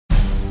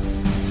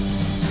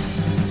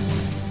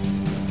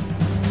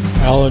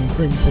Alan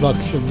Kring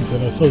Productions,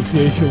 in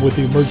association with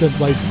the Emergent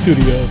Light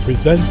Studio,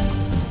 presents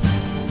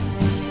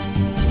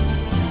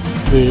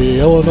the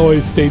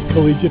Illinois State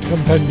Collegiate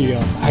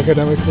Compendium,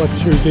 Academic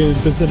Lectures in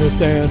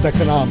Business and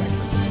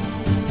Economics.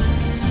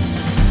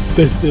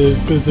 This is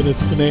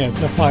Business Finance,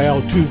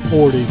 FIL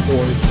 240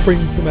 for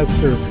spring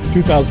semester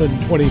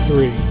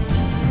 2023.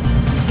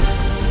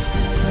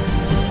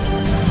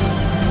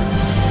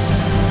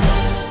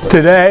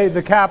 Today,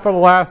 the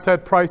capital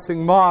asset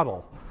pricing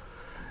model.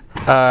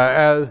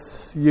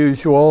 As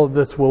usual,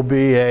 this will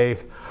be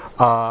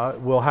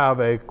we'll have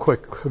a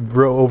quick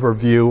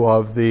overview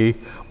of the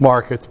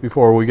markets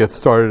before we get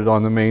started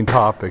on the main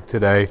topic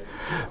today.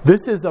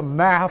 This is a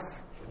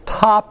math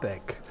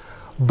topic,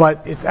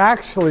 but it's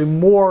actually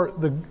more,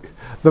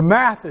 the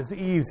math is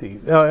easy.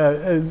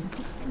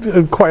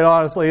 Quite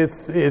honestly,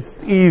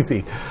 it's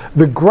easy.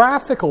 The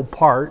graphical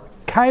part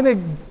kind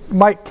of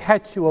might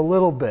catch you a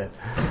little bit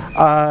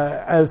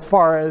as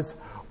far as,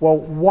 well,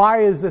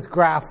 why does this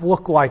graph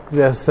look like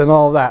this and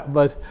all that?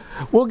 But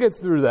we'll get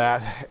through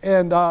that.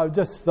 And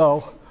just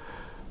though,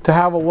 to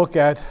have a look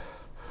at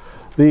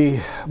the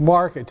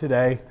market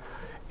today,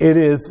 it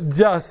is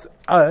just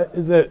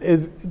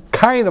it's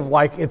kind of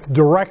like it's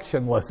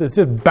directionless. It's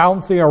just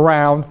bouncing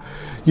around.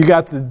 You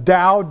got the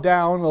Dow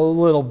down a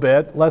little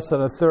bit, less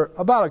than a third,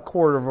 about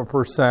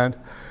 1/4%.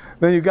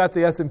 Then you got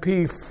the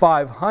S&P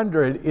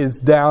 500 is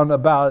down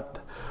about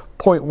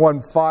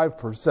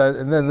 0.15%,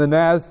 and then the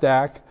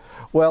NASDAQ,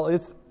 well,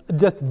 it's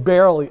just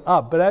barely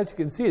up. But as you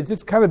can see, it's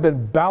just kind of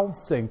been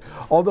bouncing.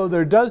 Although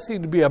there does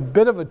seem to be a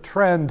bit of a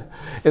trend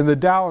in the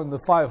Dow and the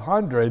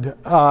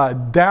 500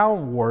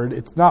 downward.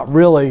 It's not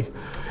really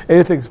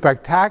anything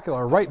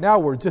spectacular. Right now,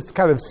 we're just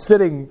kind of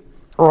sitting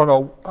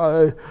on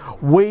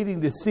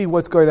waiting to see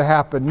what's going to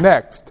happen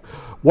next.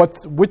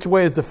 Which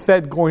way is the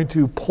Fed going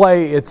to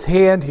play its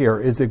hand here?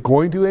 Is it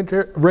going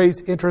to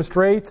raise interest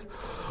rates?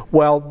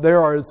 Well,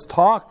 there is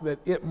talk that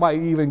it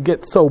might even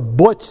get so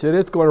butch that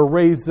it's going to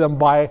raise them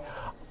by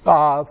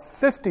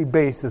 50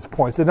 basis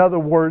points. In other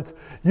words,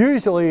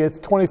 usually it's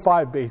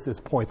 25 basis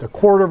points,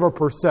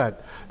 1/4%.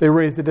 They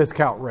raise the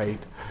discount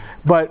rate.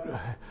 But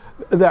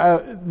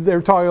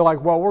they're talking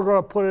like, well, we're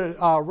going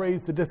to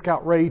raise the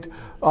discount rate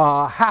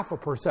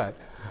 0.5%.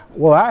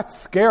 Well, that's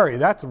scary.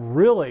 That's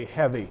really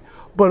heavy.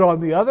 But on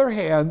the other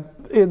hand,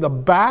 in the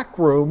back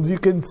rooms, you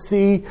can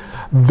see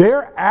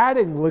they're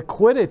adding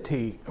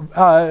liquidity.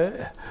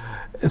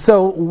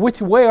 So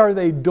which way are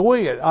they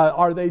doing it?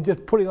 Are they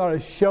just putting on a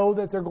show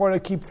that they're going to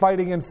keep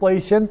fighting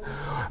inflation?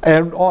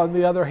 And on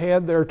the other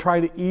hand, they're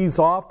trying to ease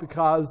off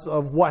because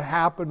of what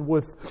happened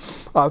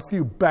with a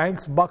few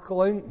banks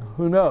buckling?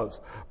 Who knows?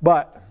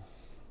 But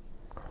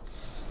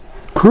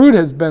crude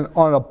has been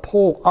on a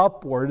pull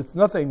upward. It's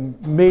nothing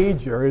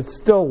major. It's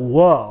still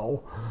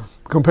low,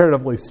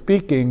 comparatively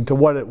speaking, to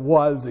what it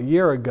was a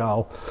year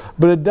ago.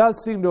 But it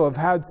does seem to have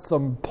had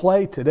some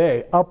play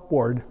today,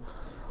 upward.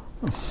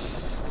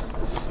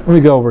 Let me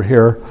go over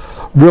here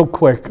real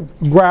quick.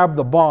 Grab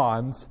the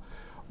bonds.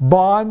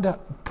 Bond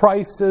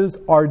prices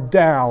are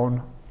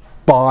down.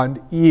 Bond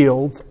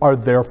yields are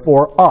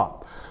therefore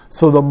up.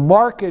 So the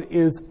market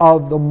is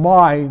of the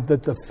mind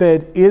that the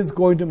Fed is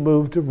going to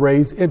move to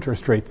raise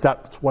interest rates.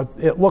 That's what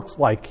it looks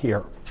like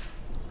here.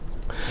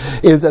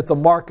 Is that the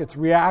market's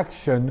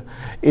reaction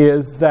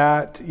is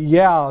that,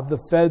 yeah, the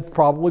Fed's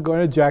probably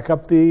going to jack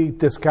up the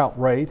discount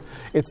rate.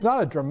 It's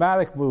not a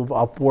dramatic move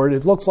upward.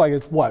 It looks like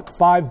it's,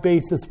 5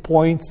 basis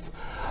points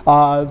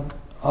of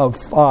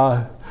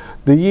the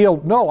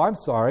yield. No, I'm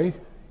sorry.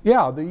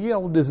 Yeah, the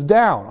yield is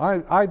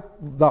down. I'm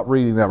not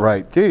reading that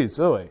right. Geez,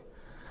 ooey.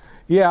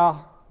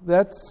 Yeah,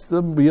 that's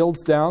the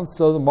yield's down,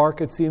 so the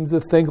market seems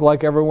to think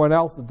like everyone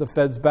else that the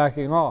Fed's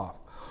backing off.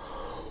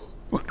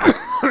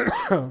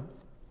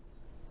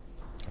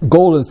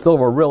 Gold and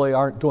silver really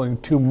aren't doing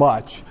too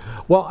much.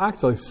 Well,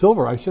 actually,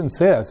 silver, I shouldn't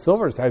say that.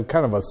 Silver's had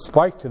kind of a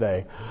spike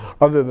today.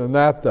 Other than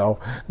that, though.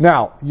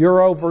 Now,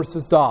 euro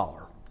versus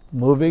dollar.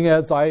 Moving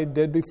as I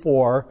did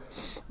before,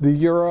 the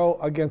euro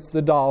against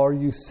the dollar,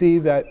 you see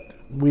that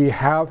we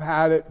have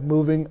had it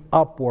moving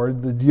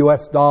upward. The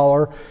U.S.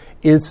 dollar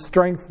is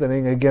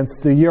strengthening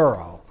against the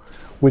euro,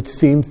 which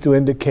seems to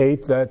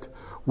indicate that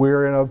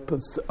we're in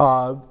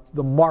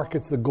the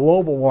markets, the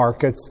global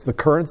markets, the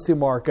currency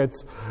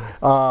markets,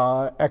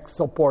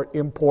 export,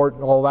 import,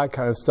 and all that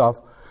kind of stuff,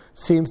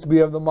 seems to be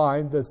of the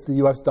mind that the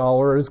U.S.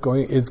 dollar is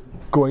going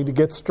to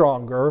get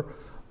stronger,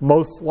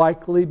 most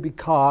likely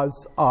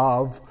because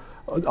of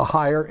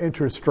higher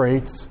interest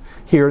rates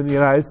here in the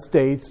United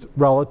States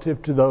relative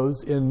to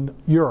those in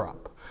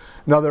Europe.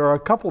 Now, there are a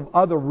couple of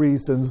other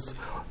reasons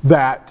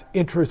that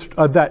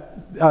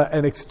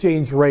an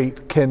exchange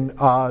rate can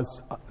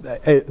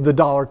the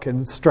dollar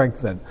can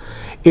strengthen.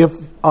 If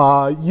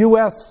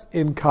U.S.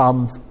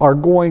 incomes are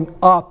going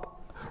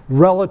up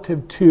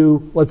relative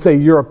to, let's say,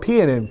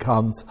 European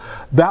incomes,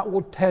 that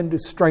will tend to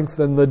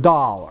strengthen the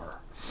dollar.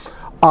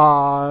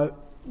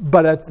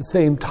 But at the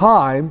same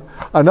time,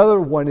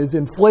 another one is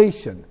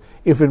inflation.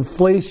 If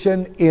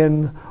inflation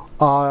in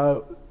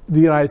the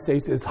United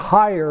States is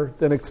higher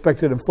than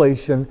expected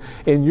inflation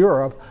in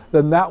Europe,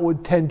 then that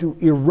would tend to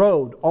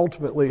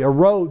ultimately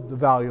erode the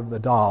value of the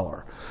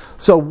dollar.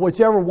 So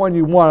whichever one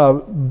you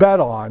want to bet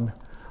on,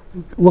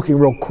 looking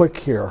real quick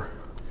here,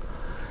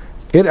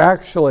 it's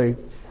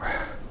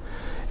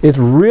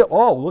real.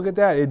 Oh, look at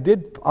that. It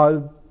did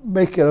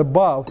make it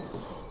above.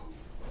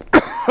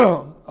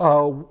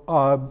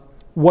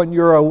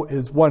 €1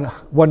 is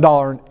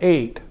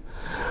 $1.08.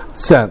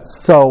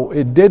 So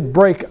it did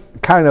break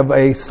kind of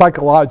a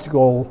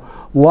psychological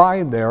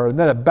line there, and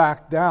then it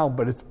backed down,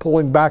 but it's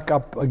pulling back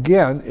up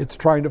again. It's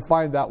trying to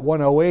find that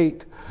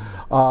 108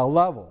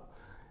 level.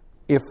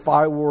 If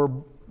I were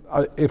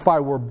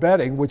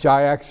betting, which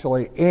I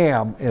actually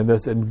am in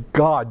this, and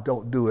God,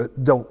 don't do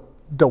it, don't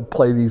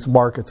play these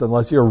markets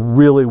unless you're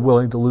really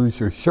willing to lose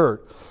your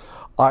shirt.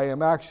 I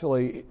am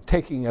actually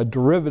taking a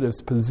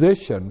derivatives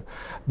position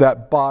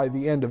that by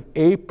the end of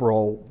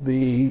April,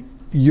 the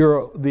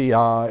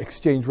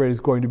exchange rate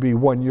is going to be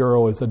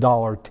 €1 is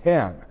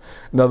 $1.10.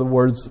 In other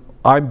words,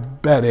 I'm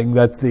betting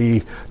that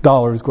the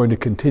dollar is going to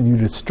continue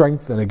to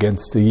strengthen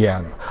against the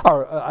yen,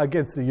 or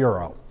against the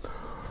euro.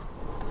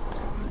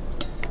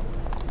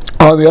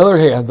 On the other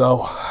hand,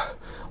 though,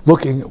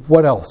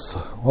 what else?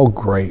 Oh,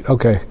 great.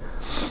 Okay.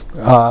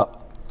 Let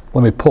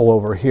me pull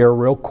over here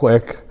real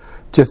quick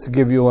just to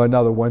give you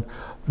another one.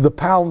 The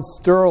pound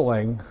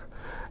sterling,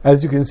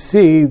 as you can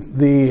see,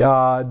 the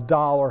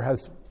dollar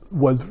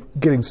was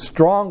getting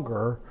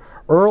stronger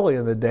early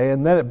in the day,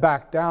 and then it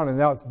backed down, and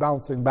now it's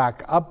bouncing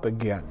back up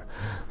again.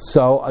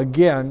 So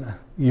again,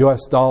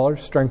 U.S. dollar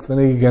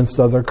strengthening against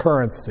other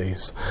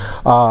currencies.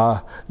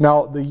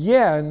 Now, the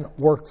yen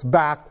works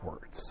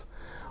backwards.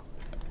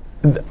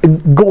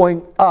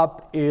 Going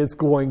up is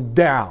going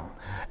down.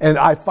 And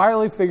I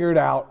finally figured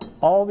out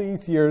all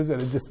these years,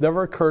 and it just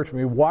never occurred to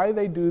me, why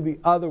they do the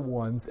other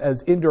ones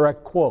as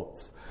indirect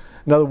quotes.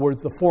 In other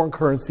words, the foreign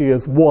currency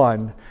is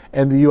one,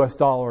 and the U.S.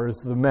 dollar is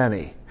the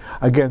many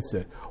against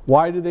it.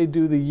 Why do they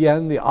do the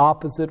yen the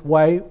opposite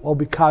way? Well,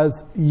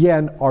 because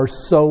yen are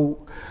so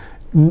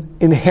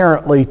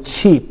inherently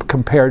cheap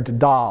compared to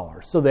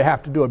dollars. So they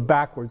have to do it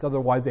backwards,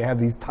 otherwise they have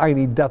these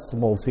tiny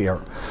decimals here.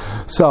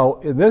 So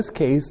in this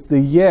case, the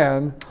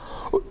yen,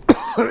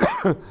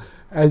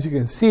 as you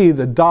can see,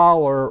 the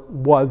dollar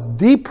was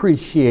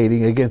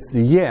depreciating against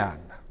the yen.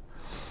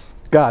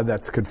 God,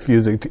 that's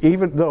confusing.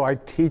 Even though I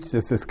teach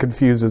this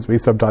confuses me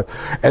sometimes.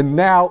 And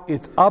now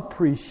it's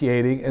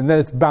appreciating, and then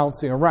it's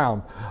bouncing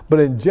around.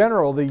 But in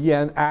general, the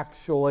yen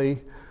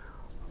actually...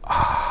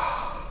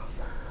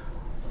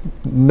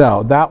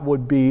 no, that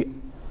would be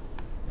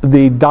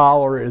the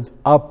dollar is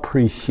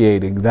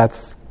appreciating.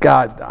 That's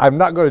God. I'm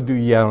not going to do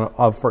yen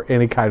for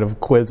any kind of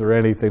quiz or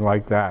anything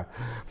like that.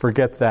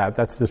 Forget that.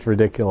 That's just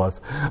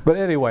ridiculous. But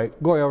anyway,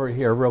 going over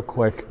here real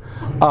quick.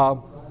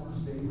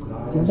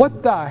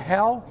 What the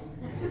hell?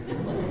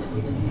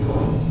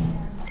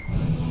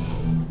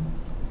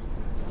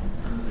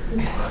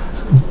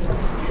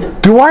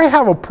 Do I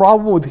have a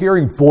problem with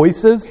hearing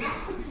voices?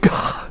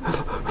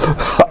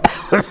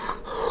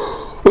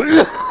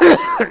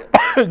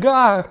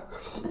 God.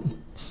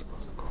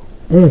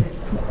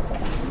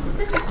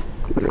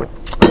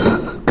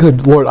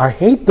 Good Lord, I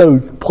hate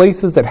those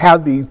places that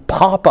have these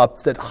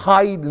pop-ups that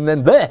hide and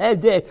then...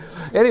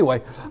 Anyway,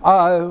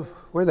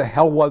 where the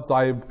hell was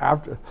I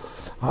after...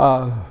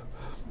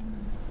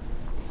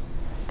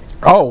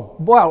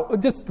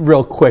 just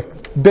real quick,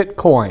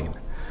 Bitcoin.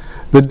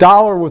 The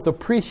dollar was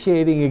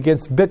appreciating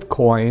against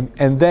Bitcoin,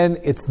 and then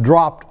it's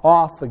dropped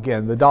off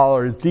again. The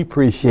dollar is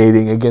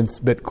depreciating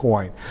against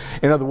Bitcoin.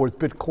 In other words,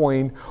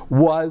 Bitcoin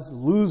was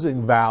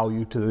losing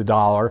value to the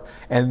dollar,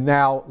 and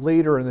now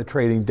later in the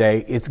trading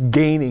day, it's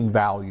gaining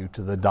value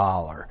to the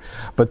dollar.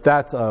 But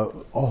that's a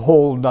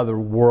whole nother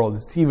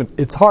world.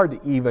 It's hard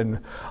to even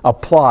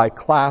apply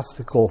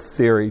classical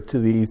theory to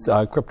these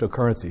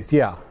cryptocurrencies.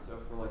 Yeah. So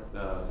for like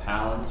the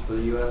pounds for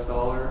the U.S.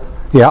 dollar.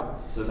 Yeah.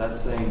 So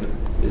that's saying,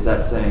 is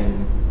that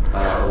saying,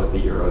 with the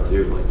euro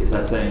too, like, is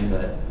that saying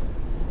that?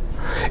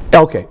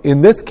 Okay,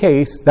 in this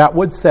case, that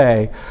would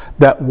say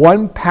that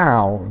 1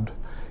 pound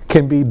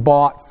can be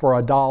bought for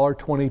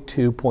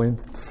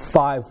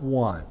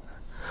 $1.22.51.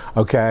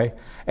 Okay,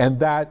 and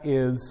that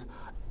is,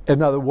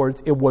 in other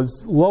words, it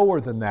was lower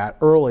than that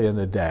early in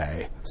the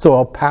day, so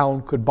a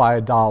pound could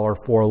buy $1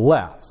 for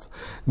less.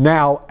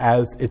 Now,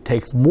 as it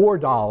takes more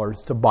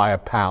dollars to buy a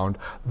pound,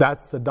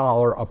 that's the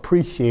dollar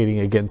appreciating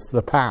against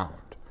the pound.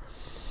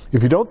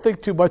 If you don't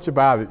think too much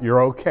about it,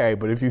 you're okay.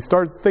 But if you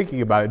start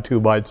thinking about it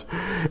too much,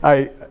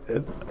 and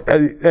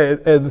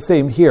the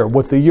same here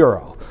with the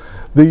euro.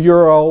 The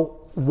euro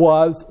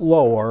was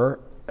lower.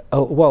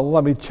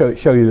 Let me show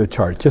you the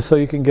chart, just so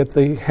you can get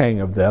the hang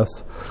of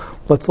this.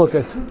 Let's look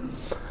at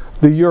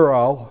the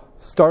euro.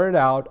 Started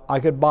out, I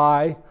could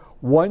buy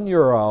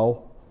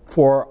 €1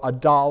 for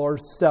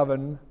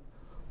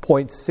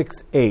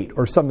 $1.07.68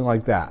 or something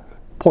like that.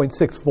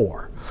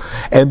 0.64.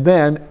 And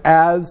then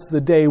as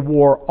the day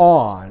wore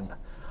on,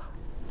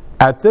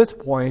 at this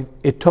point,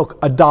 it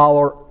took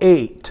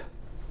 $1.08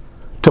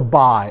 to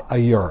buy a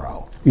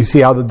euro. You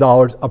see how the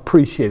dollar's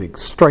appreciating,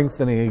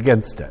 strengthening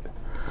against it.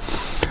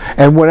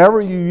 And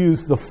whenever you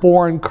use the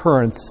foreign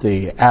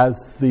currency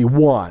as the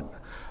one,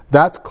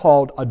 that's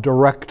called a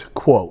direct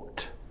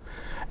quote.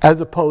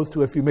 As opposed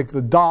to if you make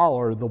the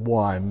dollar the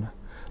one,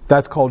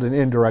 that's called an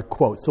indirect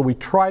quote. So we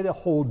try to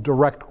hold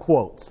direct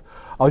quotes.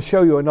 I'll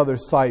show you another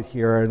site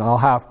here, and I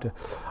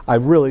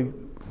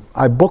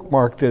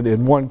bookmarked it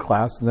in one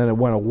class and then it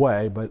went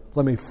away, but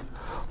let me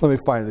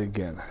find it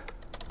again.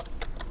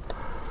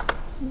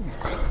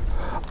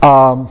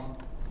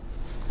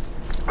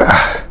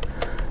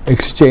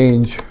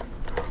 Exchange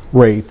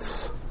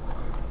rates.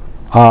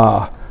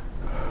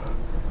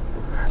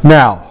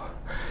 Now,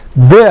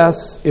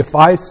 this, if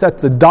I set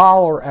the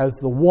dollar as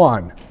the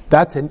one,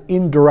 that's an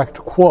indirect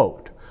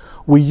quote.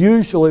 We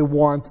usually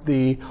want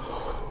the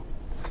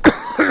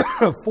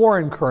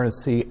foreign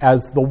currency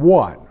as the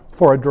one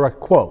for a direct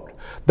quote.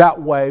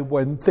 That way,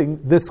 when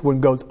this one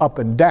goes up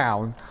and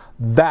down,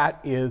 that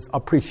is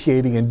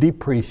appreciating and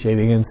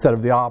depreciating instead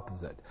of the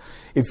opposite.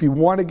 If you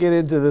want to get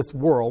into this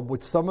world,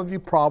 which some of you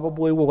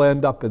probably will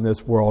end up in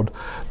this world,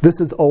 this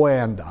is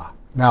Oanda.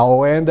 Now,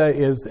 Oanda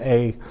is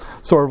a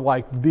sort of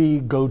like the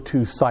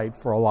go-to site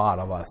for a lot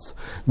of us.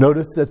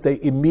 Notice that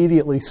they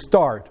immediately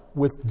start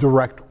with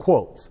direct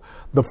quotes.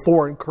 The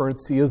foreign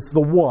currency is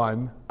the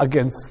one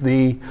against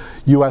the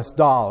US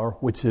dollar,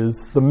 which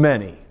is the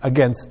many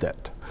against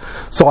it.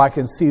 So I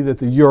can see that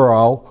the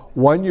euro,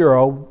 1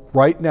 euro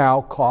right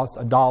now costs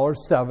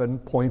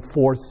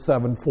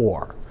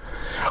 $7.474.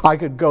 I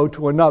could go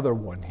to another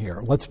one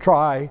here. Let's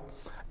try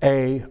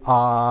a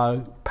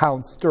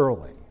pound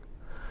sterling.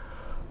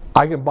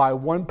 I can buy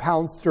 1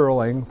 pound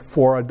sterling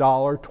for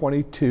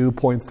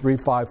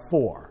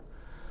 $1.22.354.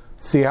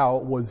 See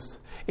how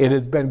it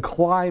has been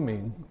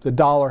climbing. The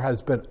dollar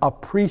has been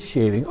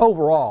appreciating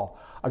overall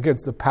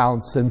against the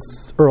pound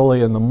since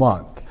early in the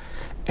month,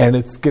 and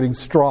it's getting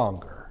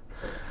stronger.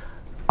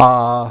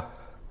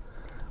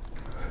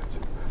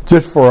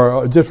 Just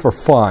for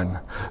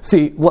fun.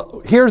 See,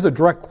 look, here's a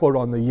direct quote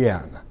on the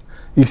yen.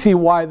 You see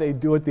why they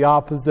do it the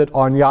opposite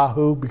on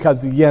Yahoo?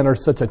 Because the yen are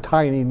such a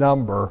tiny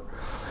number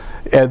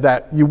and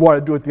that you want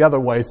to do it the other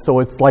way, so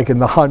it's like in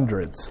the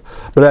hundreds.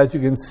 But as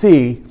you can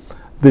see,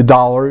 the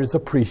dollar is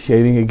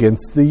appreciating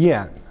against the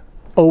yen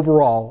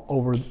overall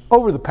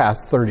over the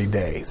past 30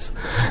 days.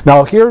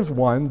 Now here's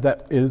one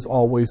that is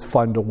always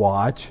fun to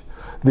watch.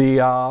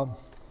 The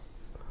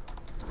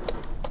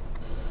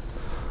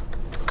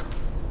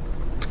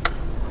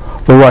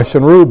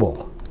Russian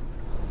ruble.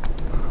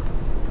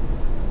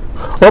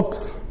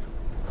 Oops.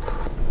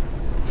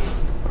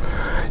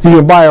 You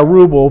can buy a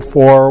ruble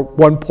for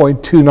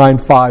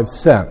 1.295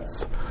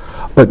 cents.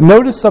 But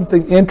notice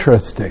something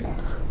interesting.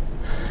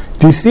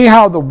 Do you see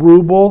how the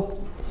ruble,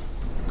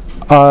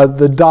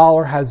 the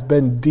dollar has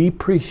been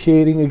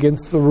depreciating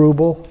against the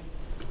ruble?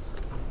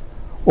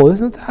 Well,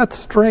 isn't that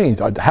strange?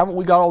 Haven't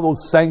we got all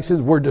those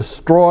sanctions? We're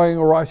destroying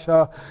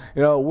Russia.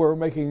 We're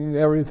making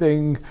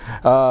everything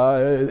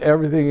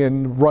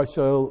in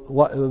Russia,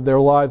 their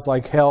lives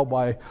like hell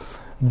by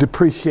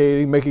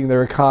depreciating, making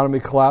their economy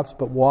collapse.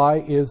 But why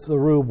is the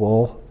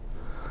ruble?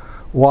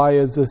 Why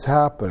is this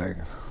happening?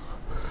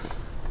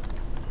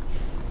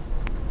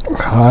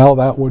 Well,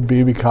 that would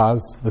be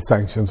because the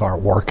sanctions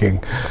aren't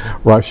working.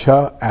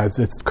 Russia, as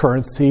its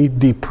currency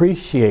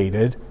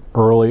depreciated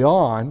early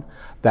on,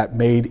 that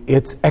made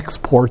its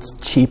exports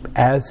cheap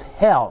as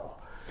hell.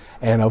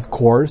 And of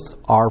course,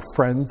 our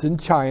friends in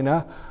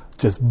China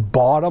just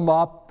bought them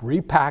up,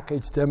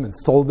 repackaged them, and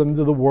sold them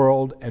to the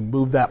world and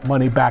moved that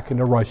money back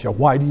into Russia.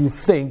 Why do you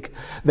think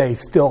they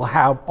still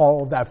have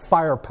all of that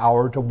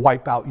firepower to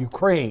wipe out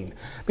Ukraine?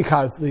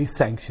 Because the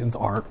sanctions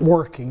aren't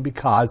working,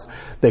 because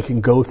they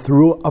can go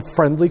through a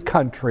friendly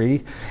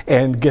country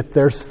and get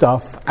their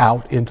stuff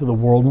out into the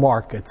world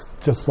markets,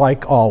 just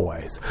like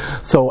always.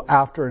 So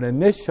after an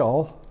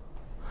initial,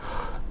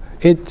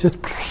 it just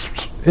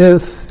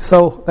is,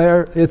 so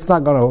there, it's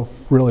not going to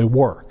really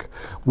work.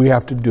 We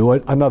have to do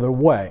it another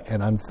way.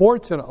 And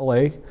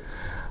unfortunately,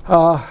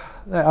 the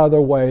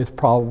other way is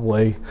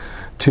probably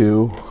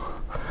to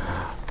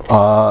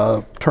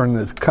turn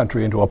this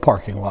country into a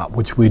parking lot,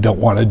 which we don't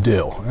want to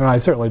do. And I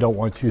certainly don't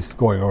want you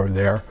going over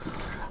there.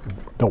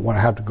 Don't want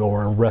to have to go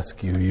over and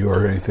rescue you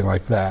or anything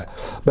like that.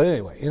 But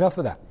anyway, enough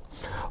of that.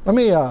 Let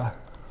me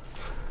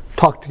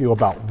talk to you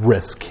about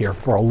risk here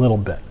for a little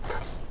bit.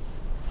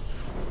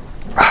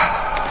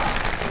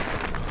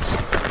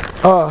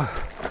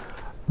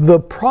 The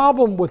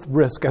problem with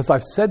risk, as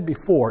I've said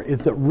before, is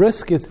that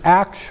risk is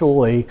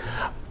actually,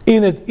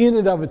 in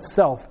and of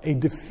itself, a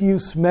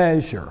diffuse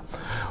measure.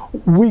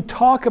 We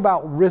talk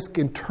about risk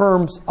in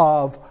terms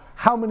of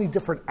how many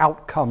different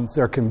outcomes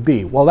there can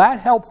be. Well, that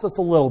helps us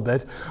a little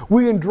bit.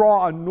 We can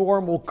draw a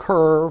normal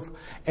curve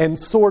and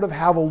sort of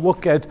have a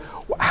look at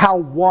how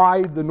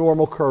wide the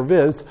normal curve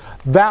is.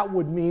 That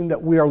would mean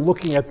that we are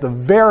looking at the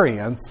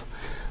variance.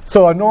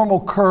 So a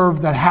normal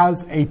curve that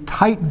has a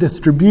tight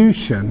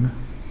distribution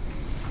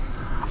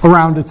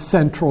around its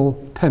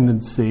central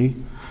tendency.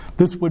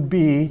 This would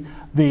be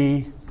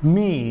the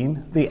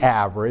mean, the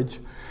average,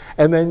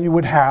 and then you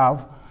would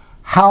have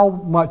how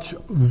much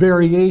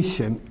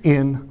variation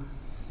in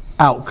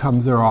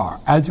outcomes there are.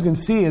 As you can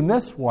see in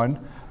this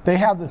one, they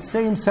have the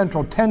same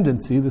central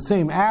tendency, the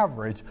same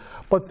average,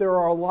 but there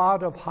are a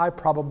lot of high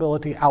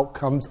probability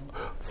outcomes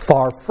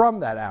far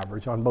from that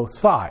average on both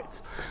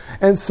sides.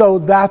 And so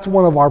that's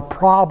one of our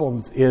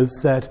problems,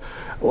 is that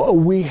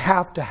we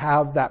have to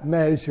have that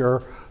measure,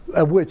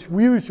 which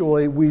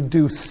usually we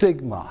do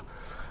sigma,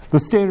 the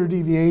standard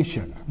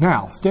deviation.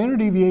 Now, standard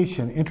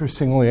deviation,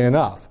 interestingly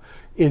enough,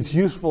 is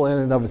useful in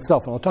and of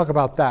itself, and I'll talk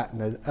about that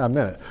in a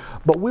minute.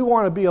 But we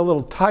want to be a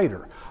little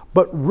tighter.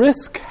 But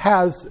risk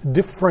has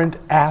different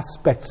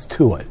aspects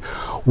to it.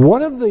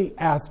 One of the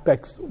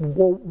aspects,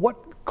 well, what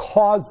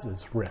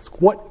causes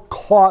risk?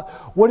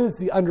 What is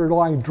the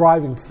underlying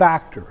driving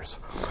factors?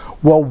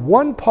 Well,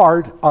 one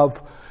part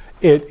of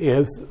it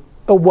is,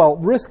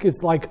 risk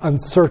is like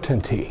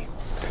uncertainty.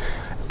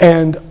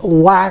 And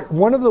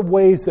one of the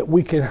ways that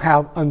we can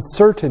have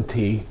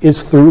uncertainty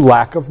is through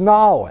lack of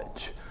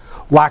knowledge.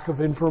 Lack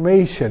of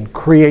information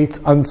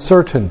creates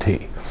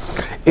uncertainty.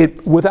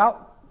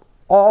 Without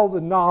all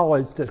the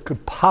knowledge that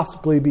could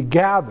possibly be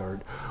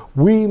gathered,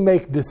 we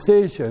make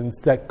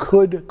decisions that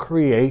could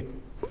create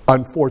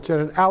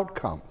unfortunate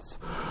outcomes.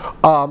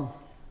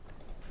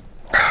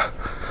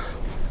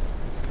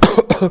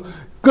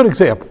 Good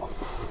example.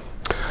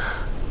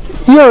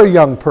 You're a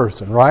young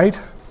person, right?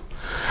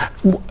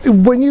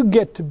 When you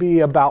get to be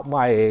about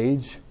my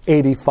age,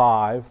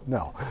 85,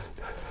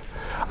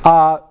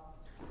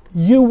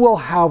 you will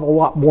have a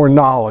lot more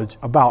knowledge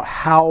about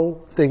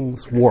how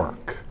things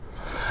work.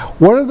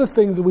 One of the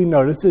things that we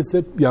notice is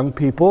that young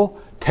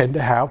people tend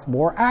to have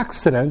more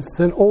accidents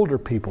than older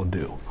people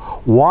do.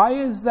 Why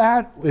is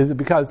that? Is it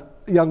because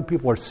young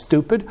people are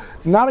stupid?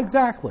 Not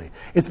exactly.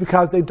 It's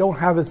because they don't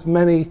have as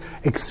many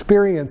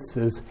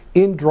experiences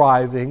in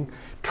driving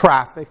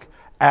traffic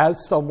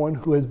as someone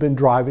who has been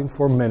driving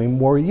for many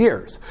more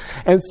years.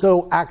 And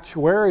so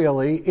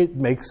actuarially, it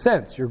makes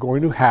sense. You're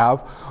going to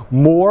have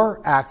more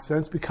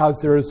accidents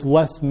because there is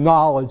less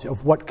knowledge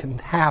of what can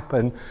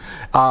happen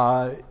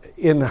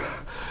in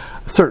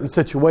certain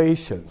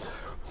situations.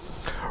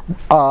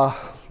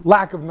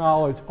 Lack of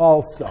knowledge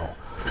also.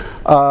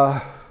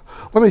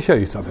 Let me show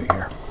you something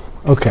here.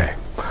 Okay.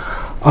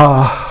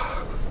 I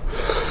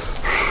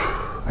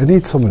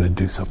need someone to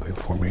do something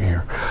for me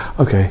here.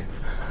 Okay.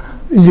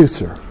 You,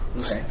 sir.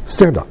 Okay.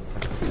 Stand up.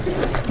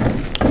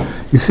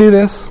 You see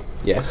this?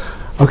 Yes.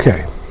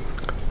 Okay.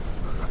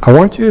 I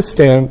want you to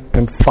stand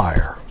and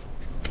fire.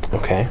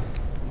 Okay.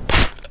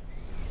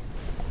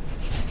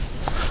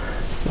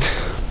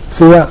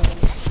 See that?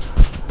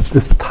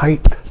 This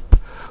tight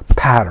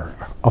pattern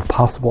of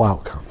possible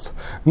outcomes.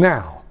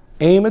 Now,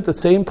 aim at the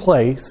same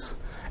place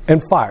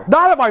and fire.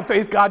 Not at my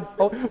face, God!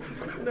 Oh,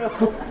 no.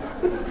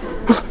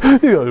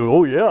 You go,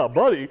 oh yeah,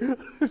 buddy.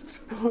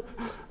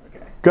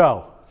 Okay.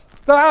 Go.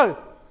 Ah!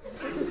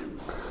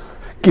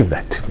 Give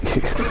that to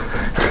me.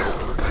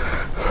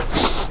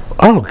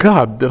 Oh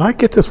God, did I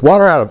get this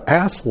water out of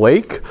Ass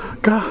Lake?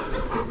 God.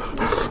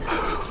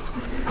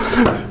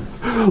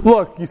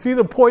 Look, you see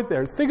the point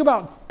there. Think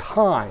about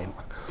time.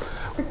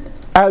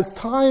 As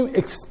time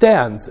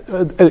extends,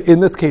 in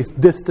this case,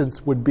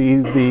 distance would be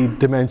the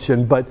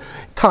dimension, but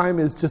time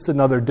is just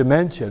another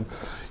dimension.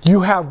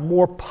 You have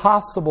more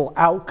possible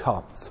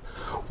outcomes.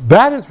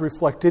 That is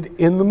reflected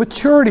in the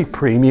maturity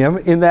premium,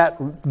 in that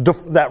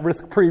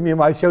risk premium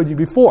I showed you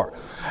before.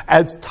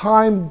 As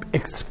time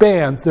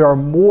expands, there are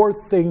more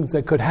things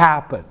that could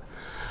happen.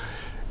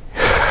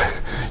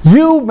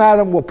 You,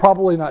 madam, will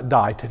probably not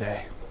die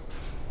today.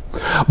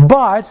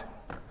 But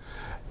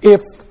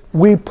if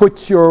we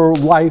put your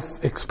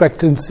life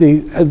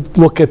expectancy and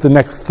look at the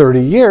next 30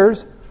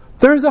 years,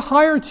 there's a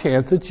higher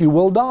chance that you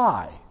will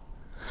die.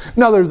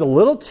 Now, there's a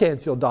little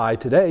chance you'll die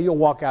today. You'll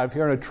walk out of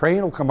here and a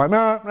train will come by,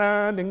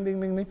 ding,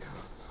 ding, ding, ding,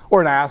 or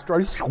an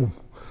asteroid.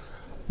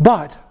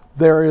 But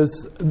there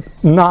is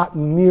not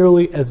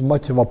nearly as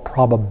much of a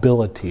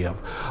probability of.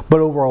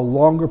 But over a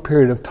longer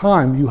period of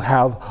time, you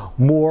have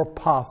more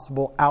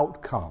possible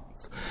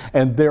outcomes.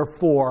 And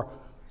therefore,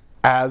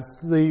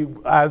 as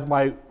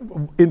my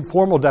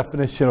informal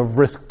definition of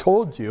risk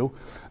told you,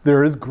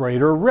 there is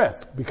greater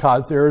risk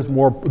because there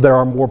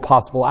are more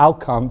possible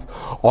outcomes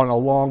on a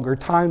longer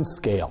time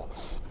scale.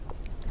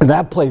 And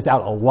that plays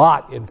out a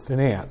lot in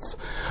finance.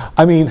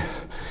 I mean,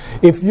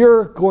 if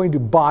you're going to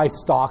buy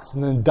stocks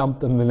and then dump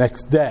them the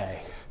next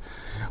day,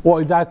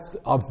 well, that's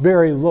a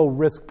very low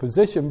risk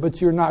position, but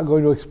you're not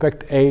going to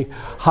expect a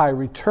high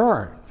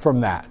return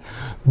from that.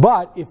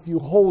 But if you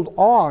hold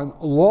on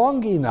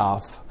long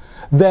enough,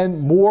 then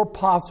more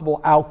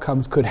possible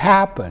outcomes could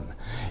happen.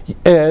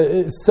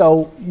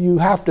 So you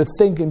have to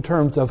think in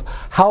terms of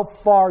how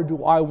far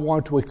do I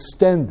want to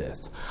extend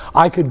this?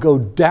 I could go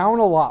down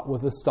a lot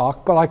with a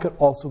stock, but I could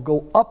also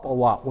go up a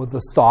lot with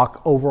a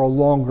stock over a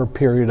longer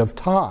period of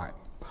time.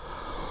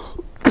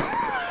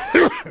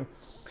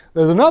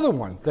 There's another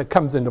one that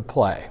comes into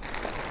play.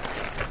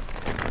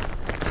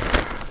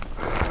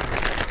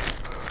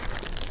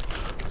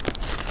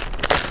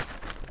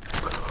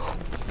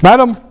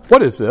 Madam,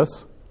 what is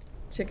this?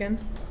 Chicken.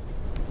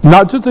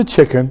 Not just a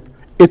chicken,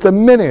 it's a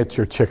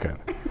miniature chicken.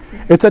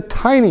 It's a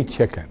tiny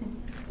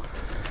chicken.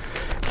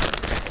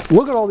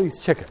 Look at all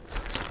these chickens.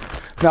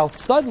 Now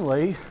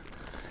suddenly,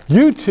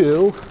 you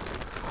two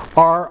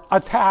are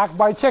attacked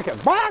by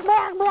chickens. Bark,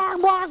 bark,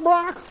 bark, bark,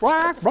 bark,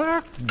 bark,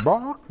 bark,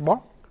 bark,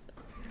 bark,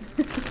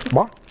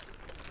 bark.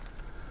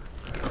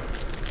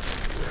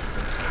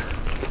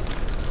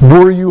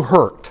 Were you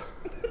hurt?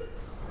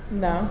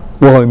 No.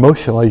 Well,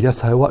 emotionally,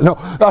 yes, I was. No,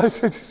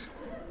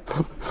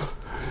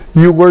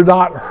 you were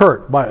not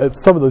hurt.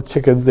 Some of the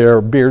chickens,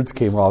 their beards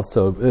came off,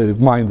 so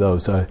mind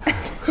those.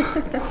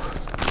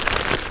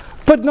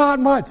 But not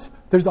much.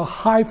 There's a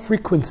high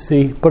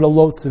frequency, but a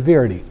low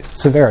severity.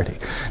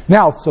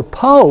 Now,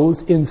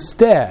 suppose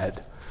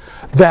instead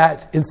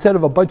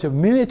of a bunch of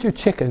miniature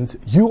chickens,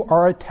 you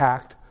are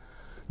attacked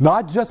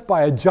not just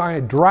by a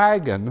giant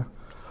dragon,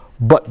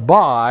 but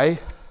by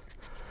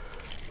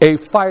a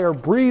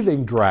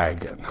fire-breathing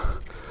dragon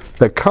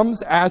that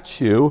comes at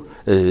you.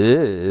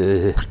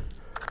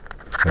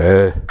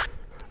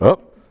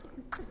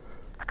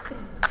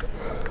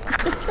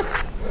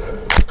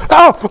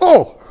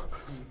 Oh!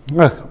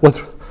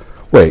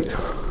 Wait.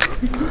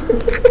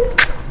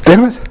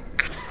 Damn it.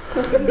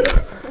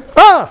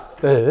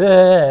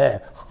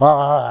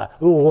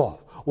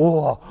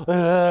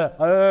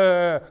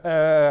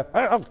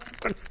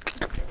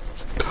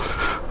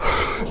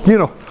 You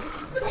know.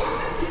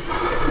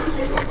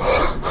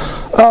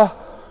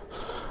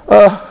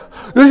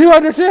 Do you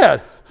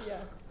understand?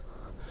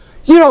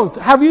 Yeah.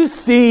 Have you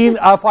seen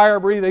a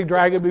fire-breathing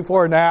dragon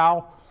before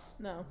now?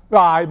 No.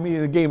 Well, I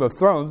mean, the Game of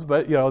Thrones,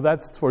 but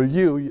that's for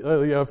you.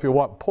 If you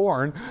want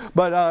porn.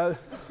 But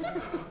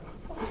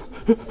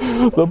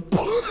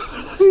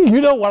you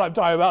know what I'm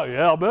talking about?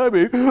 Yeah,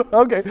 baby.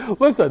 Okay,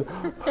 listen.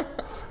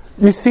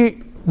 You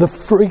see, the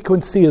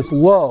frequency is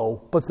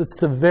low, but the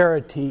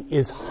severity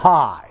is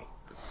high.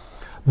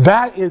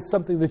 That is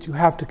something that you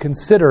have to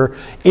consider,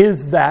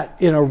 is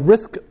that in a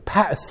risk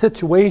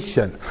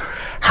situation,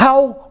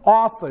 how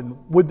often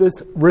would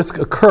this risk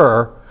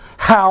occur?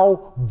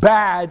 How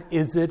bad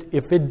is it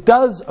if it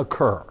does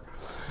occur?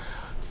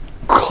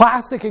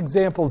 Classic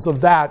examples of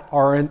that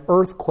are in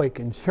earthquake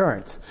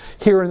insurance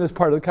here in this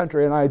part of the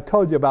country, and I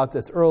told you about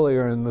this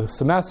earlier in the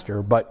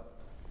semester, but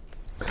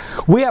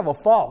we have a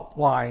fault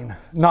line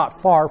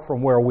not far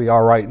from where we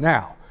are right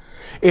now.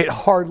 It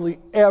hardly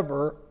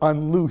ever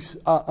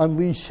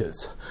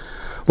unleashes.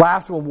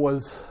 Last one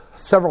was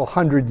several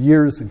hundred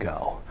years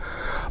ago.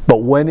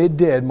 But when it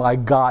did, my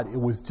God, it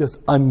was just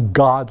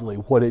ungodly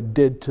what it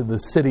did to the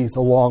cities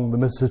along the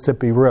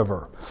Mississippi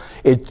River.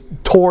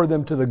 It tore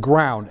them to the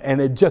ground,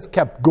 and it just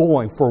kept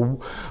going for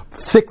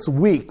 6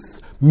 weeks.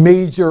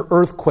 Major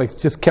earthquakes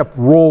just kept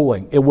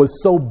rolling. It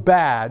was so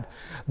bad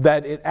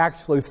that it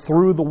actually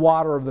threw the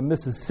water of the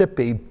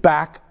Mississippi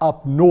back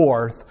up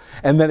north,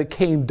 and then it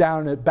came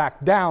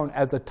back down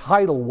as a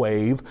tidal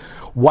wave,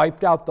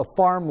 wiped out the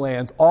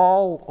farmlands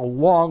all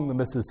along the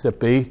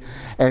Mississippi,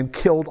 and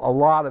killed a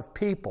lot of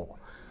people.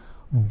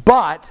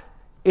 But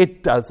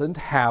it doesn't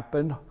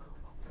happen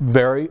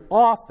very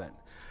often.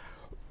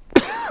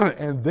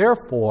 And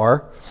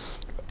therefore,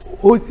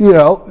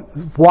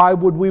 why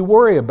would we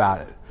worry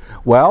about it?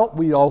 Well,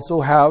 we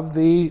also have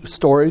the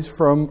stories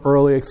from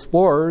early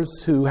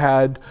explorers who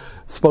had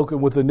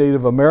spoken with the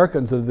Native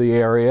Americans of the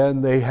area,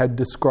 and they had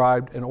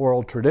described an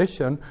oral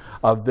tradition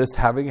of this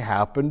having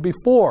happened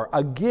before.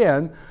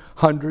 Again,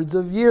 hundreds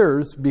of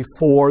years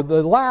before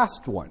the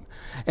last one.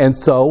 And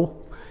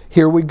so,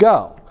 here we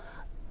go.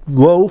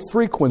 Low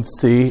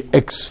frequency,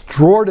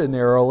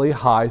 extraordinarily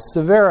high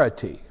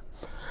severity.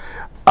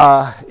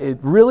 It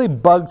really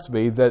bugs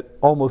me that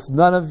almost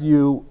none of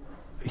you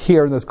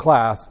here in this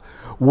class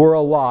were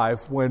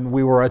alive when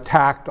we were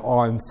attacked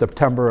on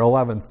September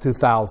 11th,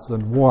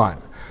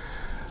 2001.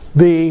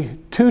 The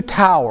two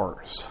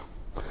towers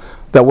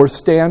that were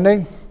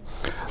standing,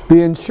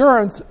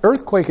 the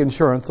earthquake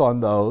insurance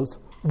on those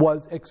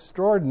was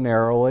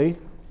extraordinarily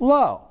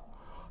low.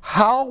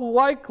 How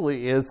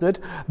likely is it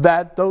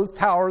that those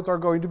towers are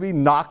going to be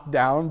knocked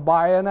down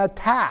by an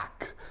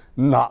attack?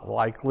 Not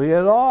likely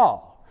at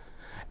all.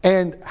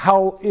 And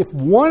if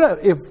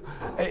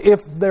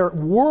there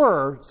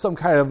were some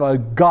kind of a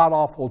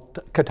god-awful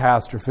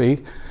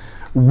catastrophe,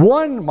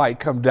 one might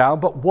come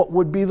down, but what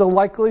would be the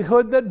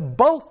likelihood that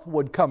both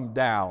would come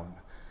down?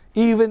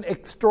 Even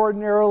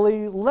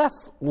extraordinarily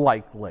less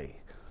likely.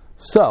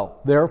 So,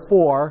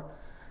 therefore,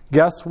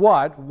 guess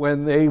what?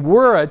 When they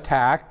were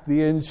attacked,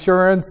 the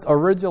insurance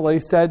originally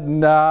said,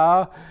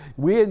 no,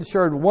 we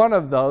insured one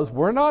of those.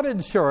 We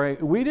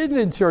didn't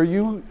insure,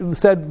 you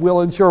said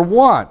we'll insure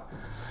one.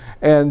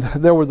 And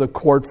there was a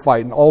court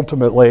fight, and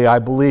ultimately, I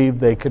believe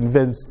they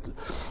convinced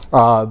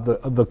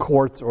the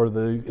courts or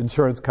the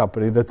insurance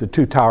company that the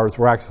two towers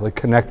were actually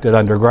connected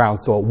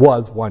underground, so it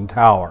was one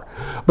tower.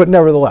 But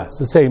nevertheless,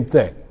 the same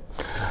thing.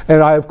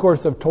 And I, of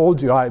course, have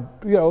told you, I'm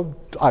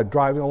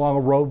driving along a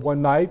road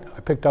one night.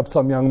 I picked up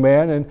some young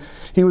man, and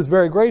he was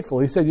very grateful.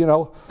 He said,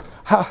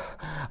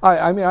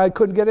 I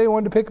couldn't get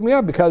anyone to pick me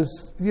up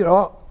because,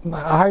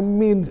 I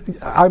mean,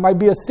 I might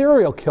be a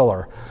serial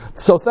killer,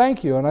 so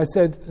thank you. And I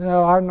said,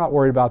 no, I'm not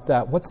worried about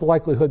that. What's the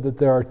likelihood that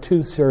there are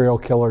 2 serial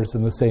killers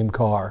in the same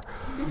car?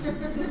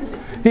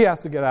 He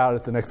has to get out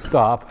at the next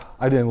stop.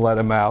 I didn't let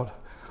him out.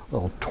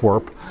 Little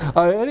twerp.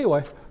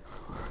 Anyway,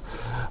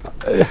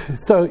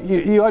 so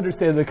you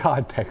understand the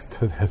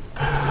context of this.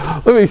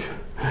 Let me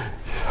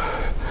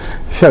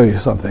show you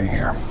something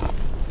here.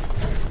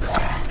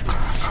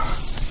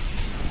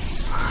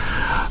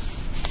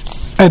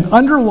 An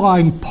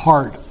underlying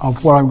part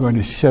of what I'm going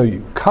to show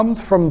you comes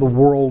from the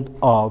world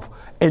of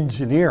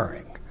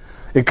engineering.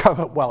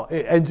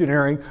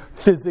 Engineering,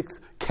 physics,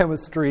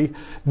 chemistry.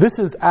 This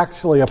is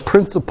actually a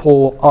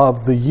principle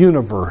of the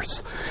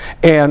universe.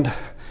 And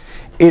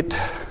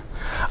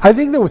I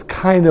think there was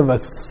kind of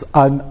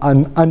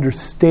an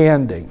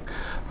understanding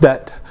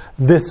that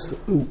this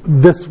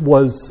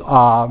was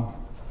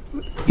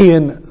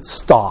in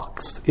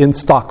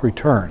stock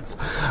returns.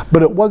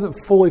 But it wasn't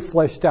fully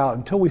fleshed out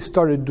until we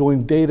started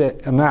doing data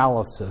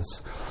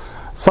analysis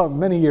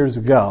many years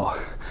ago.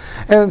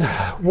 And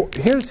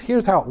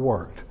here's how it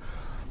worked.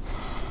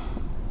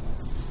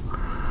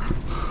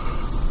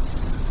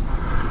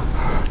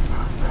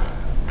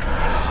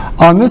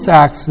 On this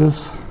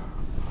axis,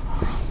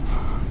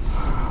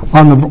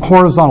 on the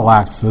horizontal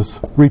axis,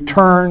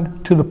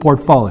 return to the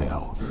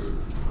portfolio.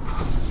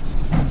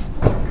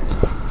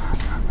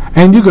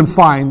 And you can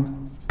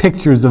find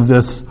pictures of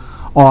this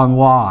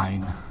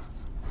online.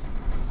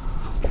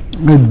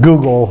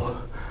 Google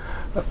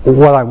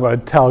what I'm going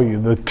to tell you,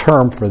 the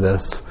term for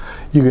this.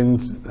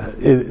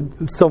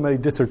 So many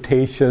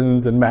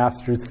dissertations and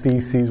master's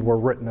theses were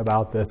written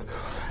about this.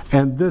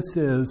 And this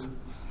is,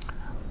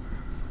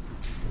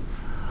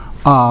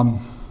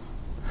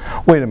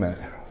 wait a minute.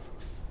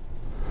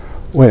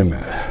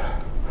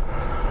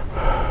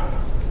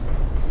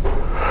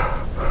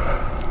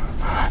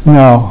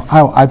 No,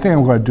 I think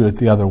I'm going to do it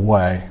the other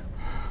way.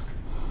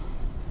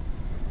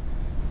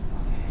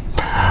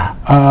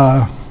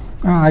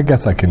 I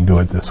guess I can do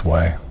it this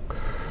way.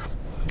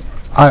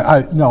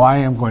 No, I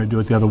am going to do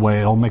it the other way.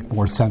 It'll make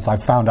more sense. I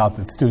found out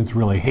that students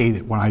really hate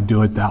it when I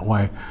do it that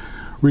way.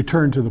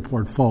 Return to the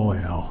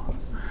portfolio.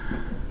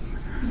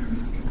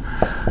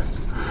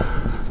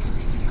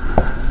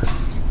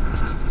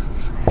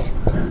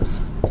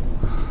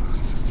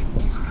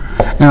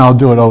 And I'll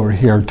do it over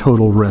here,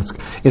 total risk.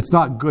 It's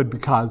not good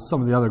because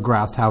some of the other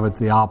graphs have it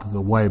the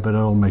opposite way, but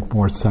it'll make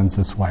more sense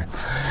this way.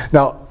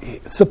 Now,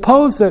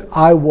 suppose that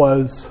I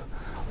was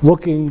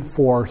looking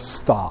for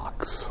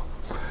stocks,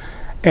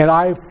 and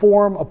I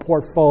form a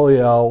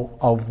portfolio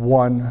of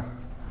one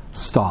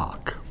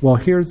stock. Well,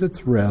 here's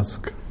its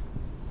risk,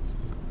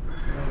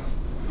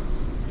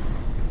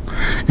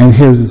 and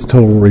here's its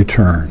total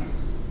return.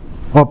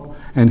 Oh,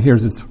 and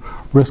here's its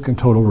risk and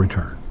total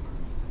return.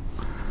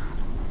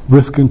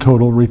 Risk and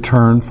total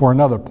return for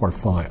another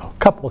portfolio. A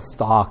couple of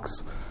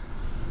stocks.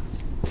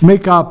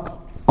 Make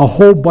up a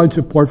whole bunch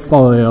of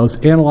portfolios,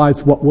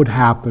 analyze what would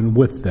happen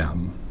with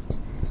them.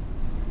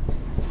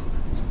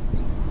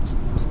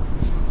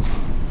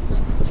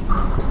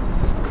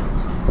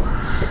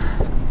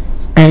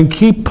 And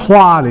keep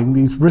plotting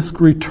these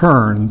risk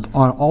returns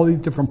on all these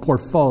different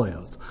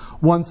portfolios.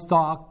 1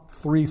 stock,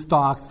 3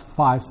 stocks,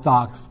 5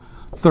 stocks,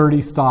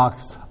 30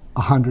 stocks,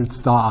 100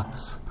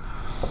 stocks.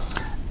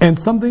 And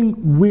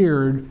something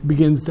weird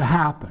begins to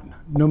happen.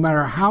 No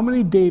matter how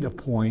many data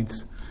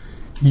points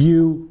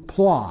you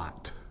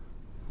plot,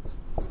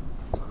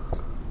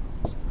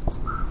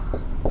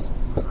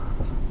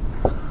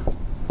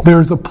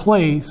 there's a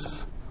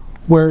place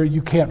where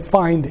you can't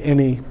find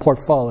any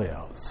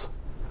portfolios.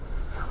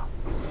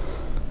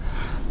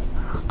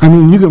 I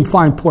mean, you can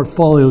find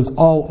portfolios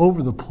all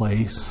over the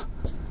place,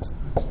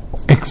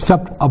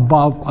 except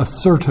above a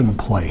certain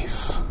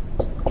place.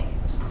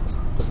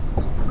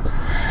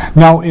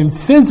 Now, in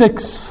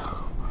physics,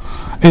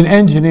 in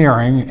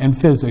engineering and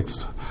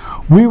physics,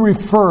 we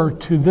refer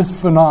to this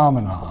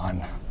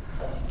phenomenon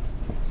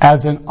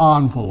as an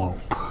envelope.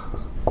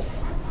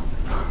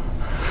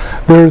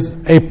 There's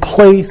a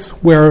place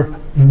where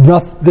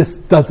this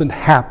doesn't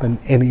happen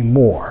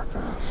anymore.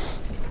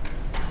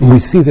 And we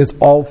see this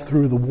all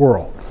through the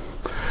world.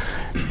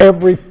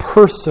 Every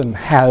person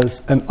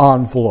has an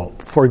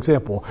envelope. For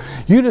example,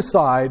 you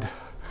decide,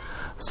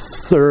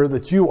 sir,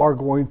 that you are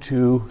going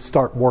to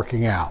start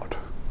working out.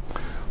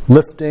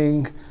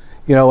 Lifting,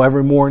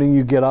 every morning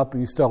you get up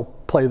and you still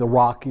play the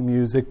Rocky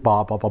music,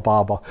 blah, blah, blah,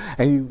 blah, blah,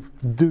 and you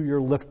do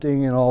your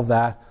lifting and all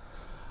that.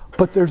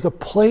 But there's a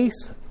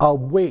place, a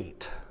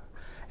weight,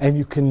 and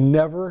you can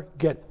never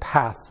get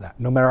past that.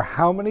 No matter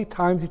how many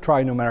times you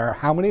try, no matter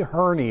how many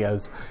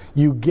hernias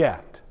you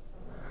get.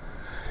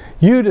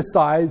 You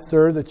decide,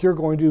 sir, that you're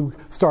going to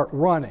start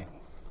running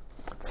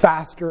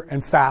faster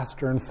and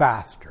faster and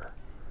faster.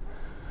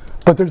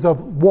 But there's a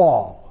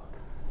wall.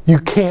 You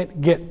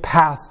can't get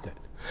past it.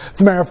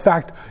 As a matter of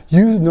fact,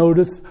 you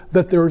notice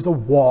that there's a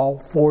wall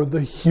for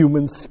the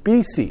human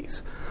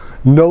species.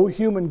 No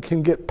human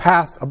can get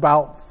past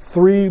about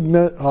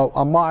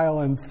a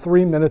mile in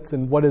 3 minutes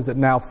and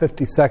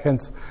 50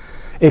 seconds.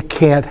 It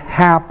can't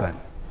happen.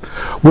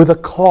 With a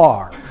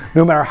car,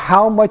 no matter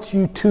how much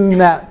you tune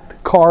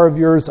that car of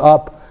yours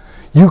up,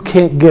 you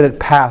can't get it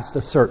past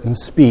a certain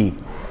speed.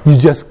 You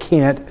just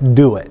can't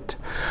do it.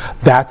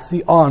 That's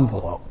the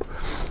envelope.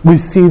 We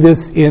see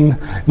this in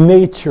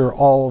nature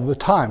all of the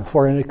time.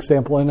 For an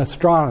example, in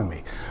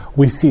astronomy,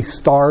 we see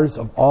stars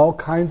of all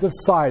kinds of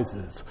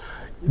sizes.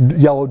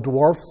 Yellow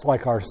dwarfs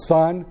like our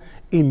sun,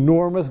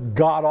 enormous,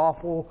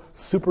 god-awful,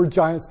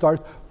 supergiant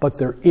stars, but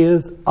there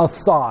is a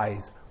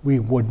size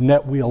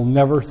we'll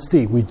never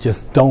see. We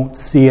just don't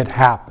see it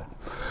happen.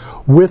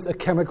 With a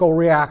chemical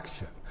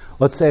reaction,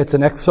 let's say it's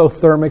an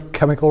exothermic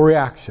chemical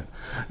reaction,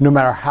 no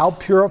matter how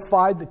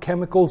purified the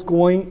chemicals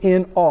going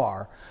in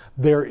are,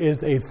 there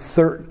is a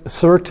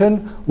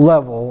certain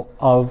level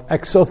of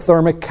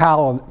exothermic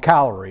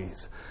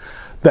calories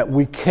that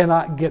we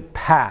cannot get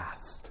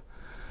past.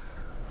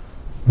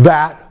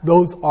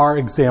 Those are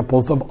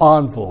examples of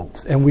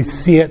envelopes, and we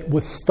see it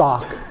with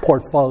stock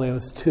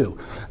portfolios too.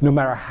 No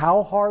matter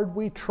how hard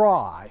we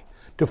try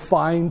to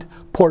find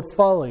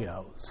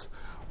portfolios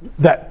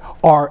that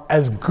are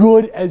as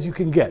good as you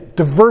can get,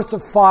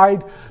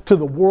 diversified to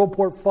the world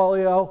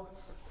portfolio,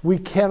 we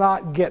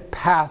cannot get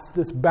past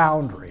this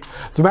boundary.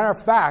 As a matter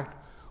of fact,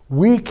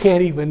 we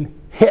can't even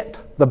hit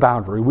the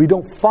boundary. We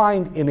don't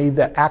find any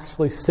that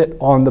actually sit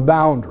on the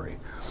boundary.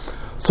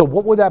 So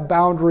what would that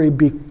boundary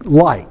be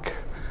like?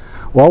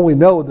 Well, we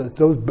know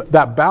that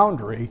that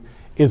boundary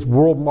is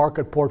world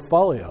market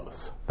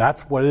portfolios.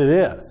 That's what it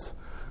is.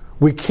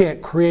 We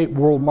can't create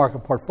world market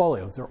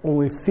portfolios. They're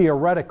only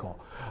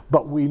theoretical.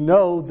 But we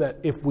know that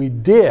if we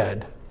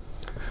did,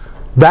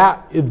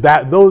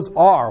 those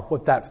are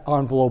what that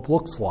envelope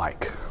looks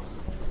like.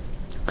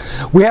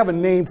 We have a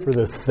name for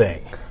this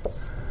thing.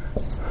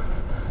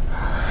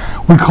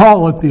 We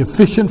call it the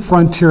efficient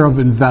frontier of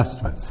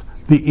investments.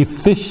 The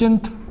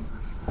efficient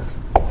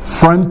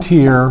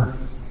frontier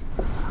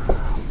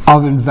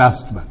of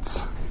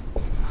investments.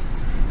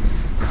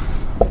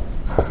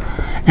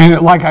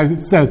 And like I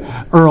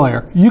said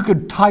earlier, you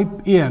could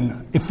type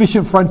in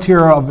efficient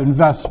frontier of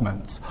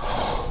investments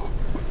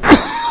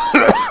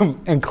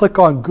and click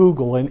on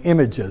Google and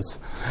images.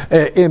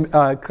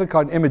 Click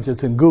on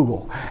images in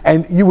Google,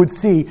 and you would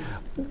see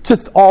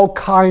just all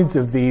kinds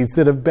of these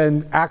that have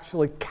been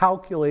actually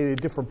calculated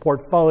different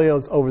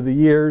portfolios over the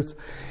years.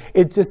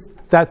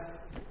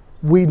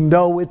 We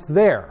know it's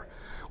there.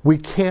 We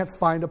can't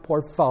find a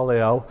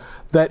portfolio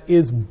that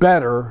is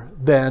better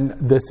than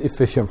this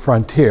efficient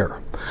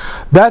frontier.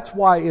 That's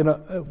why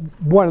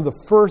one of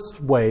the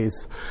first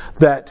ways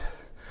that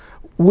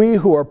we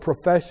who are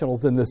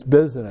professionals in this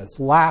business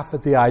laugh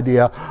at the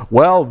idea,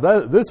 well,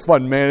 this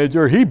fund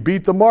manager, he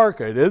beat the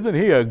market. Isn't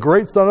he a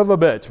great son of a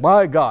bitch?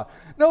 My God.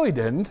 No, he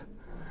didn't.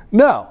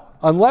 No.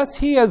 Unless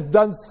he has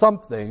done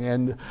something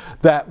and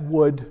that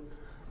would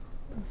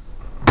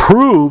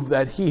prove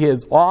that he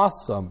is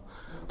awesome,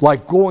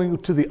 like going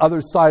to the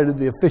other side of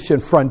the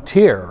efficient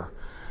frontier.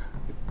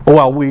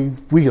 Well, we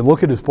can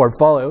look at his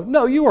portfolio.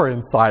 No, you were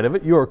inside of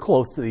it. You were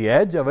close to the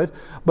edge of it.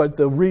 But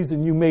the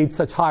reason you made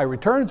such high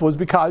returns was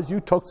because you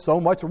took so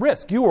much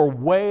risk. You were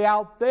way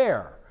out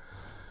there.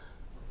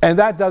 And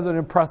that doesn't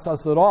impress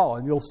us at all.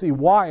 And you'll see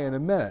why in a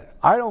minute.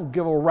 I don't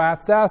give a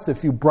rat's ass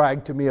if you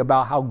brag to me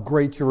about how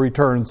great your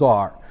returns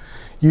are.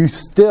 You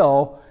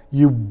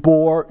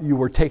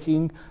were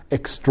taking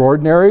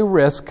extraordinary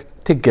risk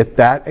to get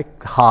that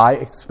high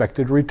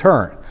expected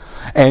return.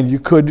 And you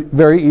could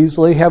very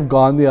easily have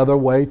gone the other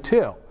way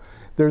too.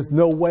 There's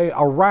no way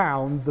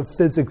around the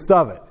physics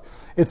of it.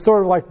 It's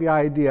sort of like the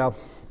idea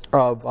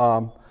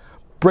of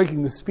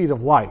breaking the speed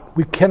of light.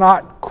 We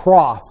cannot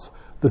cross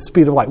the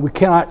speed of light. We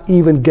cannot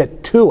even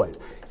get to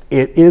it.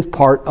 It is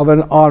part of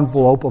an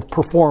envelope of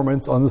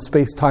performance on the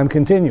space-time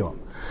continuum.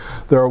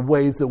 There are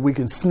ways that we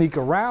can sneak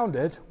around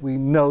it. We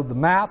know the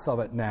math of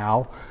it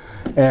now.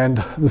 And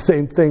the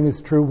same thing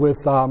is true with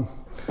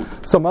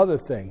some other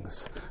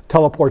things.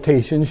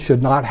 Teleportation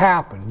should not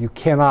happen. You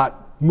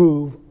cannot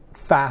move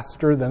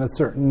faster than a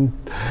certain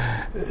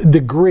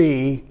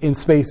degree in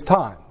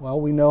space-time. Well,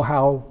 we know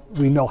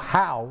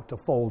how to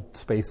fold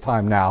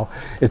space-time now.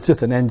 It's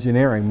just an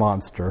engineering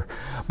monster.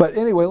 But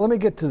anyway, let me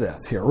get to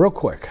this here real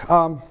quick.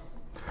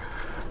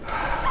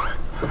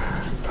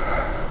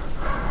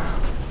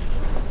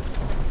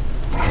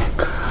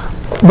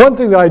 One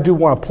thing that I do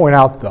want to point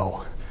out,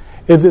 though,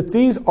 is that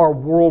these are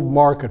world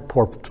market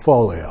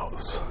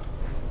portfolios.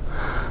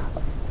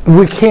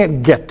 We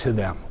can't get to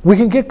them. We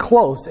can get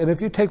close, and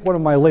if you take one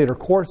of my later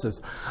courses,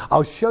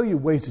 I'll show you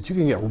ways that you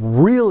can get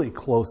really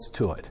close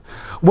to it.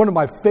 One of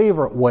my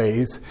favorite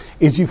ways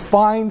is you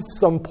find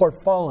some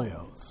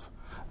portfolios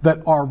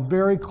that are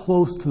very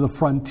close to the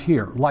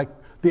frontier, like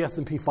the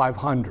S&P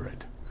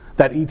 500,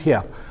 that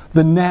ETF,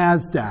 the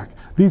NASDAQ.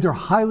 These are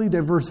highly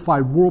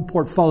diversified world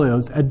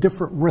portfolios at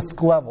different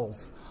risk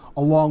levels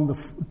along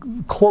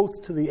close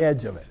to the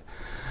edge of it.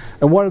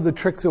 And one of the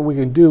tricks that we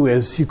can do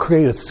is you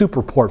create a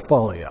super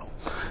portfolio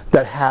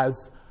that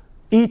has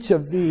each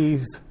of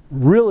these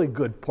really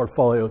good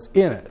portfolios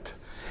in it.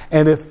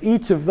 And if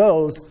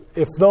those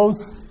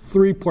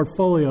three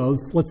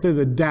portfolios, let's say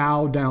the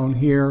Dow down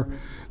here,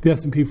 the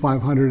S&P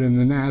 500 and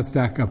the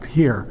NASDAQ up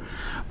here.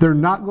 They're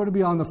not going to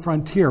be on the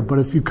frontier, but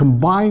if you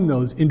combine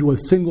those into a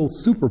single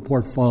super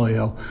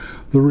portfolio,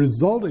 the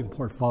resulting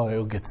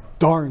portfolio gets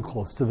darn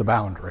close to the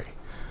boundary.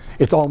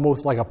 It's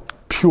almost like a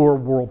pure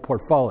world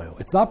portfolio.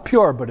 It's not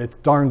pure, but it's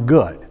darn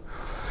good.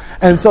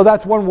 And so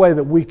that's one way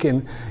that we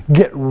can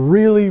get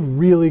really,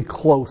 really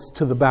close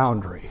to the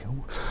boundary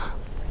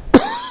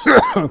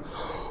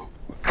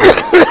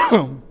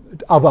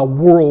of a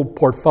world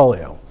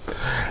portfolio.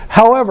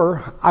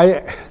 However,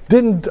 I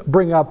didn't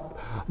bring up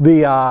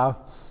the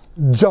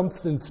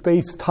jumps in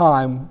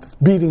space-time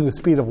beating the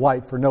speed of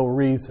light for no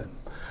reason.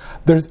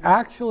 There's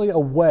actually a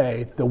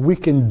way that we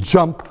can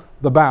jump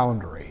the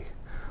boundary.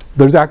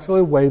 There's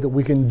actually a way that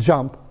we can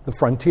jump the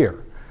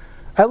frontier.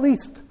 At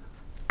least,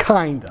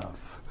 kind of.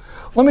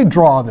 Let me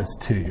draw this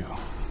to you.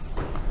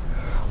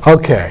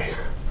 Okay.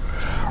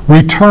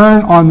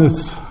 Return on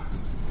this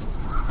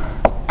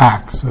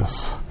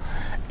axis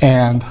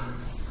and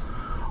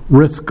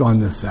risk on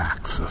this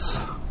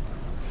axis.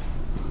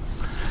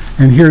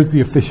 And here's the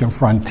efficient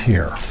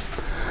frontier.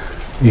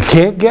 You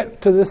can't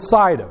get to this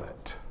side of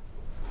it,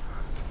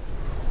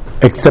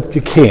 except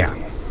you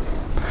can.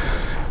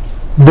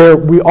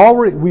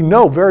 We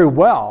know very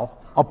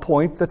well a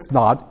point that's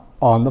not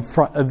on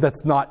the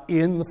that's not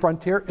in the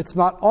frontier. It's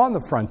not on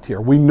the frontier.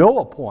 We know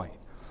a point.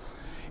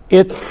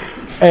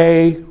 It's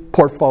a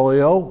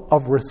portfolio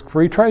of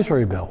risk-free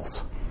treasury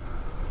bills.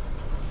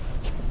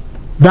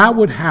 That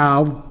would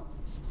have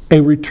a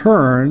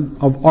return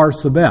of R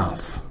sub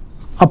F,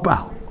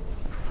 about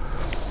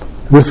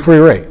risk-free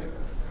rate.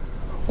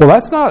 Well,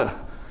 that's not.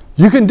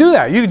 You can do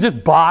that. You can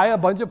just buy a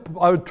bunch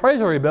of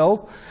treasury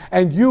bills,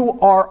 and you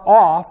are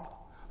off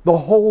the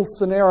whole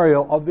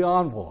scenario of the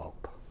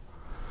envelope.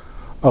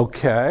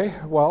 Okay,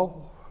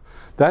 well,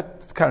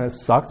 that kind of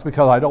sucks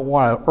because I don't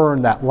want to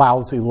earn that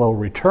lousy low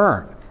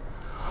return.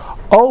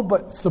 Oh,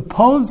 but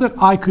suppose that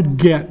I could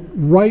get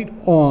right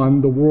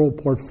on the world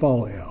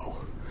portfolio.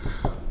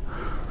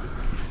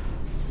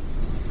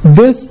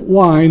 This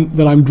line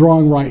that I'm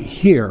drawing right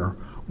here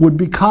would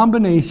be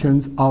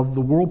combinations of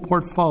the world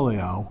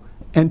portfolio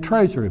and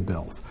treasury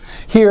bills.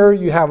 Here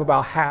you have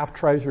about half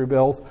treasury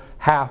bills,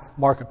 half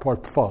market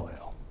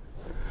portfolio.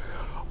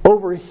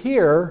 Over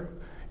here,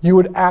 you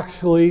would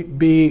actually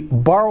be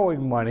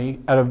borrowing money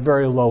at a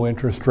very low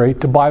interest rate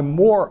to buy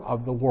more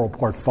of the world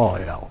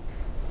portfolio.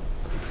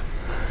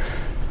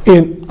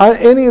 In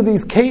any of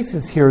these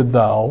cases here,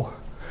 though,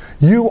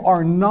 you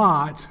are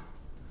not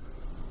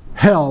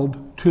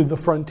held to the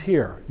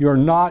frontier. You're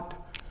not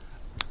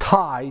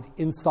tied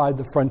inside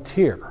the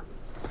frontier.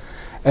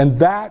 And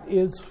that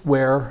is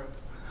where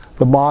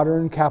the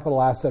modern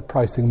capital asset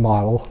pricing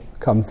model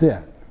comes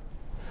in.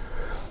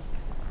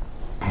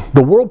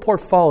 The world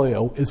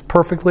portfolio is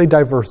perfectly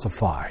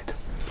diversified.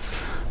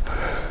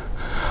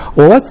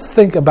 Well, let's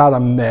think about a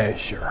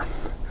measure.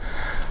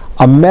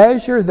 A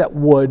measure that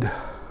would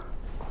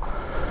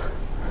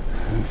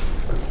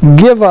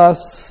give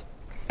us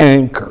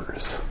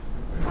anchors.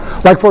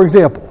 Like, for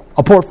example,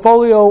 a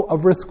portfolio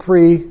of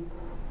risk-free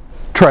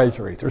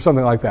treasuries or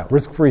something like that,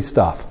 risk-free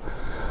stuff.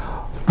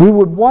 We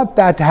would want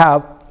that to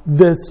have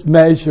this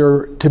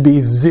measure to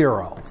be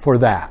 0 for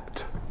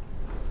that.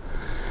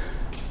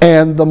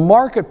 And the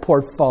market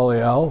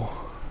portfolio,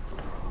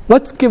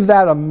 let's give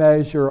that a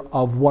measure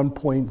of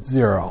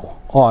 1.0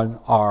 on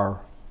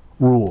our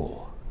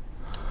rule.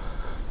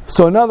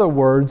 So in other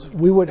words,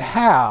 we would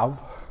have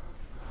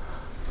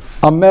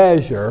a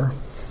measure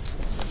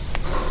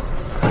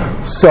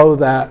so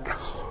that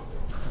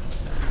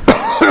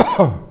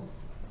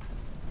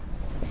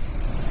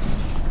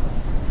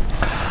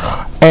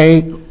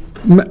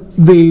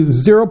the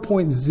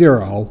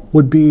 0.0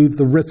 would be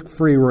the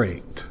risk-free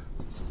rate.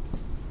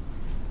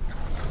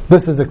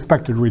 This is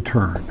expected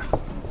return.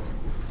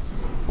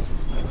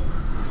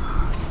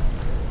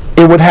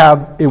 It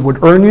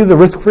would earn you the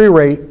risk-free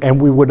rate,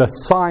 and we would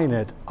assign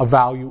it a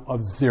value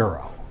of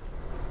 0.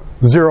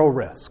 0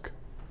 risk.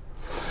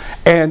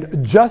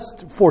 And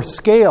just for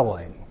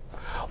scaling,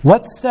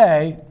 let's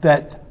say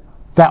that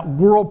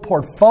world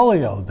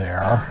portfolio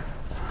there,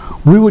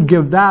 we would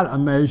give that a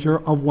measure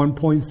of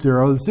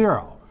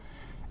 1.00.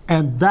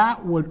 And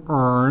that would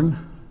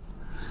earn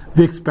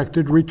the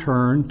expected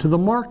return to the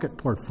market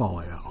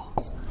portfolio,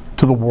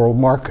 to the world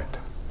market.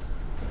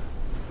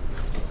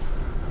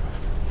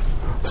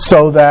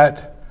 So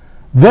that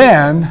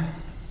then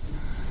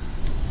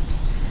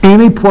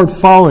any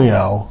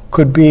portfolio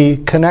could be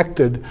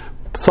connected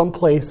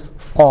someplace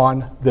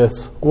on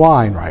this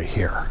line right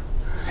here.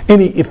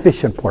 Any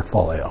efficient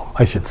portfolio,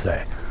 I should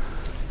say.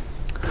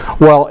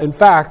 Well, in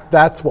fact,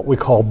 that's what we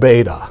call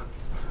beta.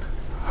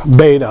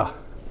 Beta.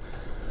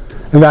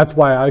 And that's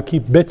why I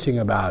keep bitching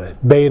about it.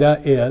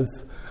 Beta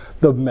is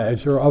the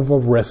measure of a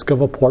risk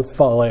of a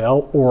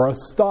portfolio or a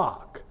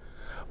stock.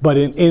 But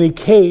in any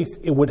case,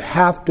 it would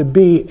have to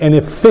be an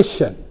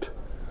efficient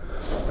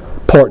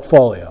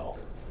portfolio.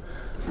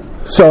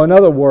 So in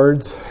other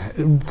words,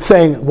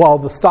 saying, well,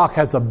 the stock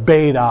has a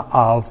beta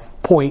of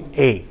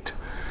 0.8.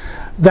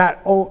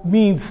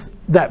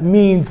 That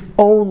means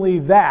only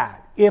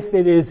that if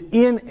it is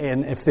in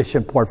an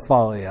efficient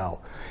portfolio,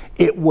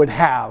 it would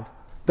have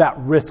that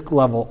risk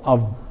level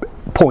of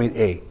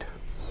 0.8.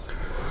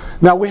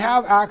 Now we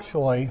have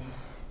actually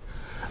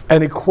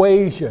an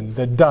equation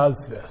that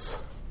does this.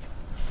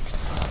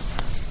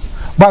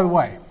 By the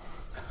way,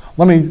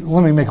 let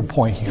me make a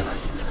point here.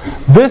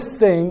 This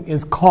thing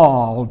is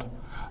called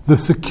the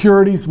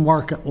securities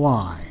market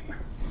line.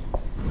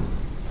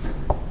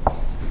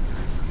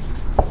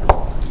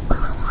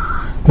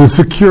 The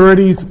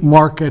securities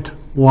market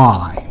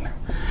line.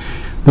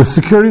 The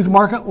securities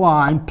market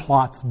line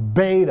plots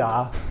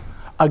beta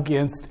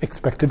against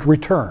expected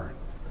return.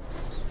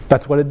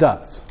 That's what it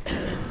does.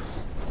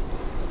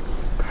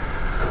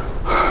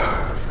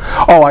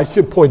 Oh, I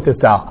should point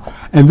this out.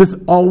 And this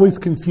always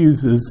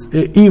confuses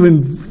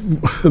even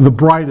the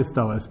brightest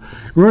of us.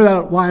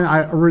 Remember that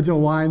line,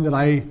 original line that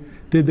I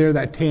did there,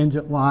 that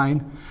tangent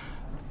line?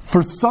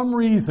 For some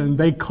reason,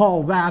 they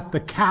call that the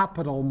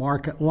capital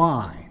market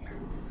line.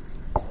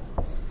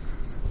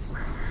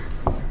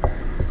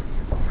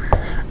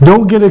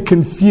 Don't get it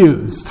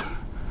confused.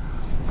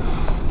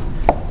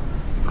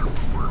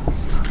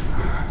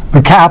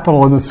 The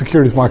capital and the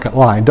securities market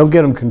line, don't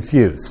get them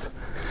confused.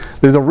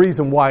 There's a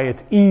reason why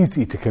it's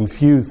easy to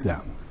confuse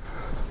them.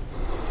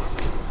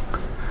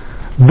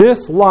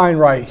 This line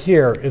right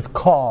here is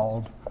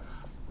called,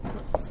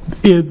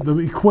 the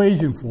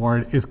equation for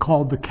it is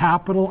called the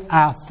capital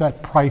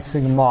asset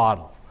pricing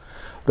model.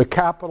 The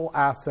capital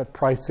asset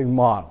pricing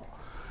model.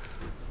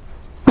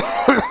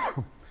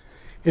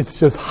 It's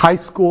just high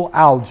school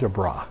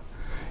algebra.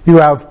 You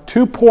have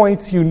 2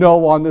 points you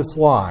know on this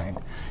line.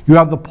 You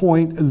have the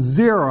point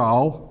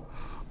 0,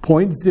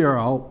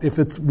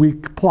 if we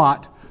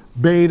plot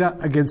beta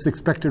against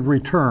expected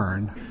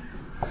return.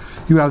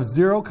 You have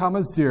 0,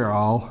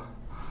 0,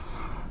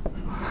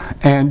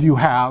 and you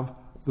have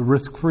the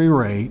risk-free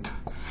rate.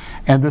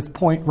 And this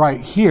point right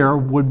here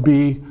would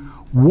be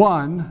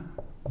 1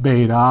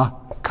 beta,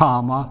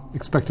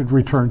 expected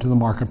return to the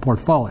market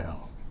portfolio.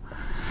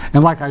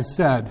 And like I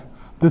said,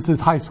 this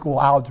is high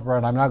school algebra,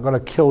 and I'm not going to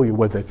kill you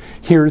with it.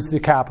 Here's the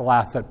capital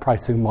asset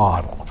pricing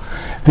model.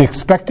 The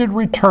expected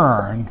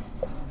return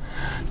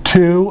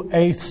to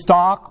a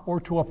stock or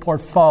to a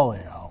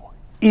portfolio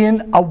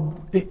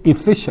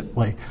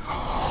efficiently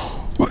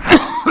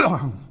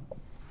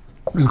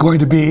is going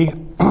to be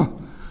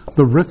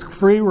the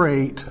risk-free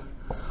rate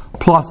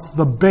plus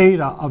the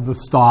beta of the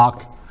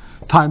stock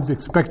times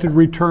expected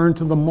return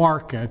to the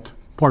market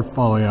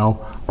portfolio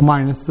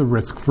minus the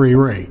risk-free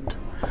rate.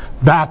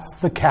 That's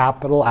the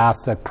capital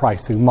asset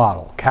pricing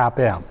model,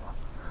 CAPM.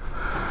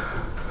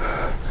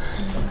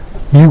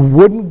 You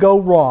wouldn't go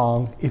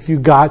wrong if you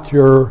got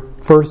your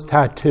first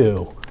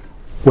tattoo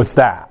with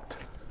that.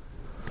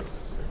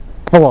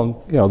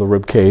 Along, the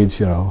rib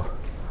cage, And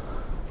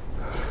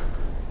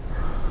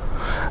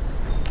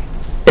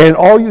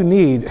all you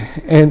need,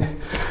 and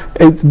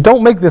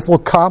don't make this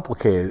look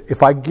complicated.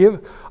 If I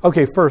give,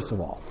 first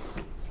of all,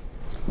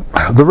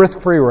 the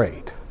risk-free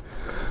rate.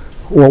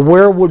 Well,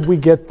 where would we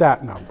get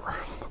that number?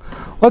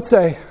 Let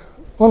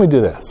me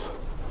do this.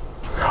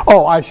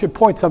 Oh, I should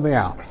point something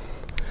out.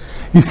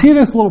 You see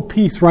this little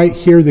piece right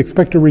here, the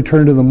expected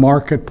return to the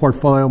market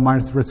portfolio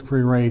minus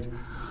risk-free rate?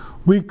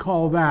 We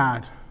call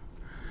that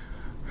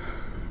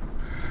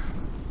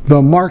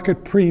the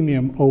market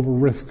premium over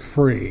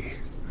risk-free.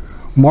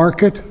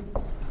 Market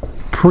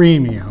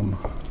premium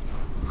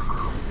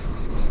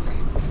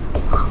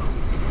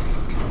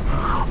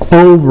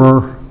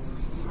over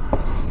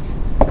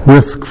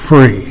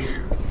risk-free.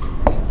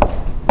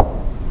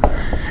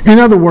 In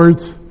other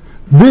words,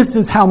 this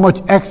is how much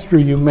extra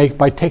you make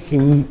by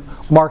taking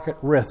market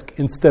risk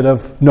instead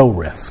of no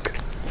risk.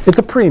 It's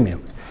a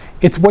premium.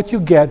 It's what you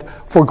get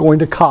for going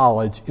to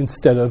college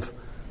instead of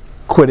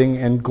quitting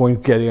and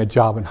getting a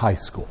job in high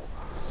school.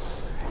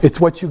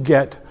 It's what you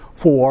get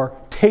for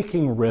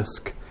taking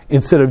risk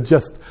instead of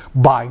just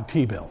buying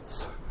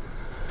T-bills.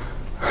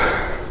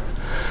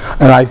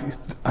 And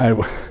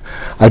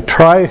I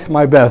try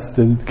my best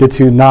to get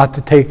you not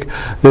to take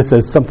this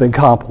as something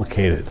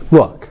complicated.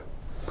 Look,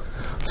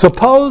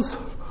 suppose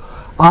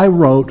I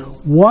wrote,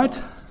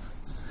 what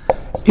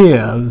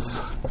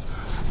is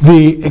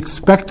the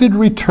expected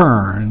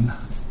return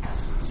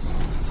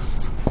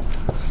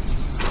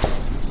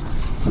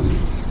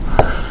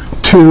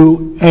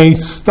to a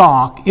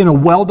stock in a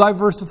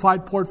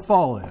well-diversified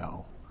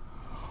portfolio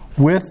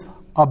with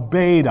a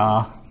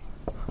beta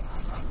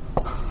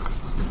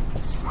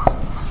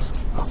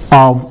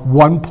of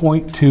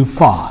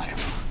 1.25.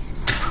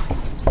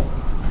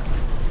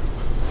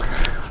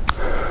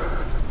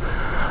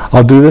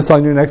 I'll do this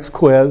on your next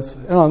quiz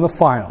and on the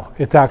final.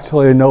 It's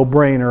actually a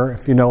no-brainer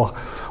if you know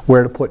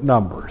where to put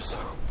numbers.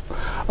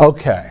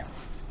 Okay.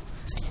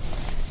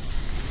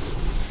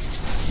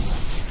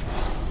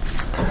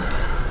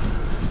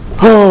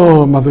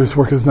 Oh, mother's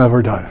work is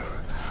never done.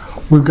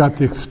 We've got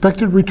the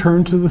expected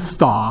return to the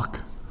stock,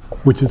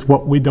 which is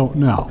what we don't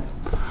know.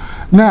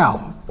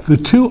 Now, the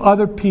two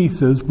other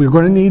pieces, we're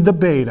going to need the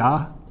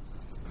beta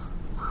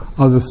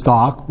of the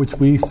stock, which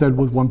we said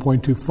was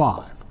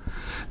 1.25.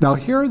 Now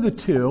here are the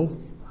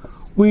two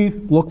we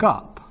look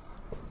up.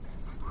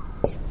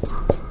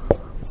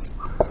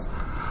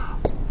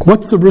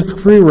 What's the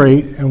risk-free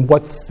rate and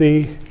what's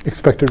the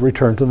expected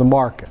return to the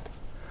market?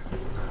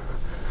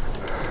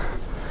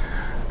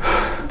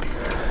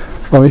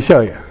 Let me show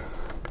you.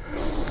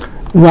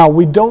 Now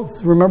we don't,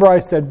 remember I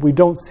said we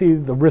don't see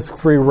the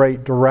risk-free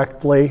rate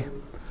directly,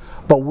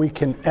 but we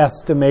can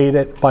estimate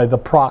it by the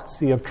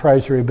proxy of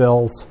Treasury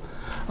bills.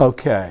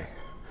 Okay.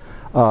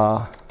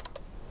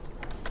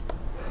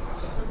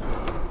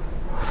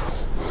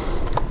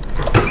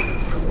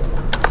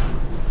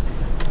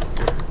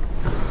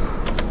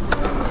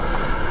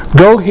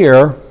 Go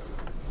here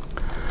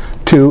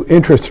to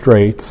interest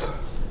rates.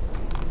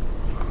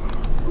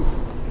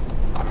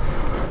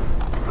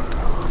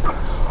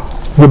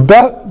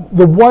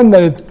 The one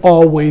that is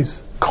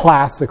always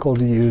classical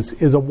to use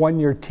is a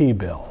one-year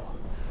T-bill.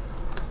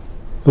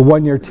 The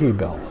one-year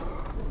T-bill.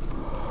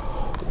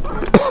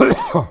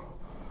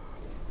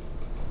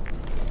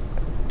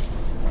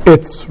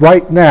 It's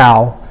right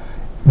now,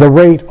 the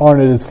rate on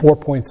it is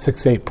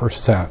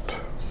 4.68%.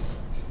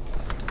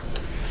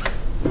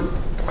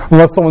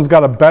 Unless someone's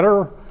got a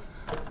better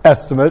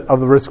estimate of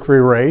the risk-free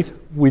rate,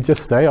 we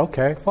just say,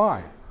 okay,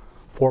 fine,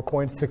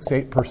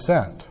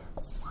 4.68%.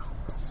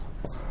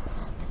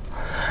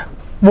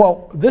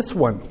 Well, this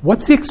one,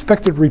 what's the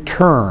expected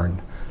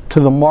return to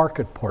the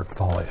market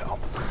portfolio?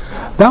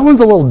 That one's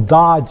a little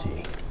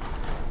dodgy.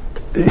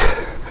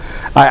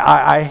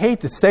 I hate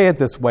to say it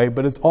this way,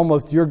 but it's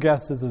almost your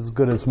guess is as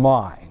good as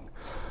mine.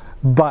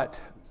 But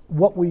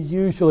what we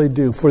usually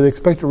do for the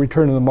expected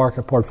return to the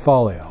market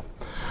portfolio,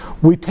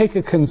 we take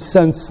a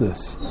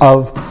consensus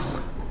of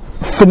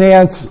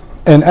finance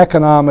and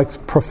economics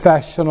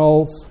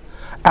professionals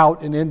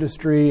out in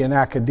industry and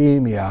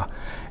academia,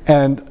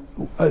 and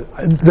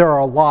there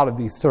are a lot of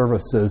these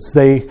services.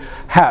 They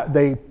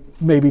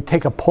maybe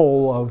take a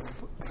poll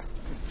of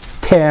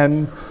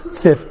 10,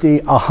 50,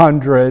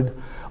 100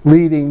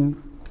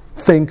 leading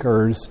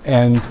thinkers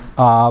and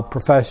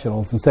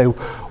professionals and say,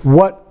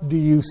 what do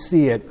you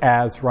see it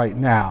as right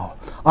now?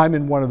 I'm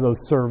in one of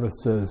those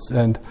services,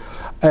 and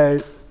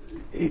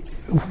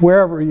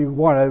wherever you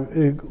want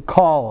to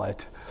call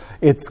it,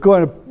 it's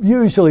going to,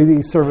 usually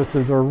these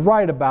services are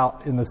right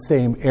about in the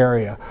same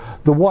area.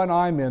 The one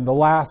I'm in, the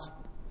last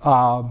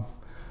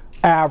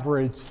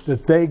average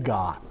that they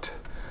got,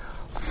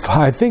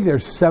 I think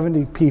there's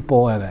 70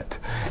 people in it,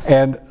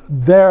 and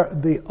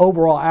the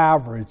overall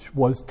average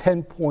was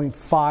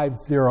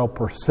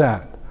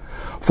 10.50%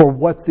 for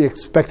what the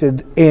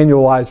expected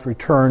annualized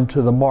return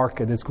to the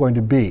market is going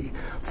to be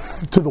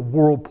to the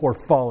world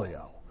portfolio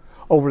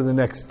over the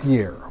next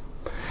year.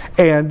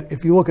 And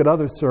if you look at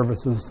other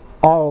services,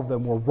 all of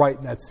them were right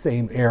in that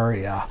same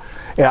area.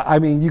 Yeah, I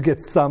mean, you get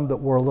some that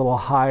were a little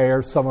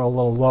higher, some are a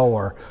little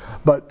lower.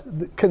 But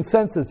the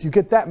consensus, you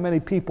get that many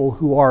people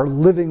who are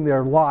living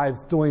their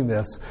lives doing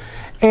this.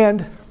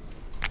 And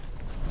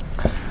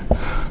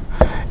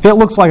it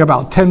looks like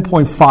about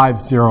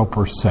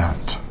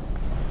 10.50%.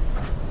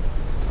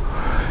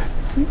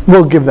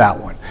 We'll give that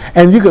one.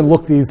 And you can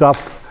look these up.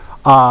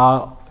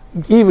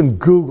 Even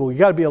Google, you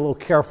got to be a little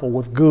careful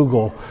with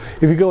Google.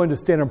 If you go into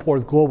Standard &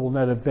 Poor's Global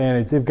Net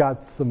Advantage, they've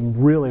got some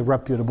really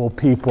reputable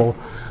people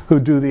who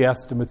do the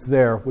estimates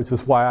there, which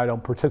is why I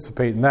don't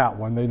participate in that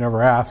one. They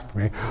never asked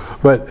me.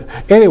 But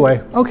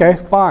anyway, okay,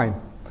 fine.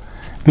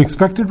 The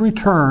expected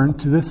return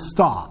to this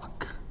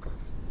stock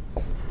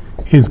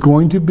is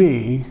going to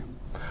be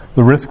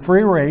the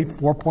risk-free rate,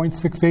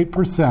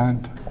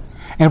 4.68%,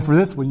 and for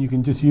this one you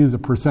can just use the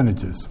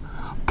percentages,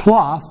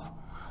 plus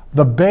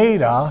the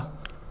beta,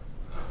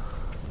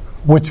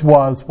 which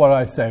was, what did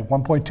I say,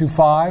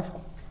 1.25,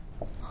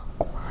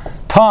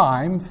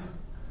 times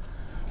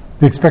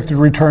the expected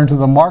return to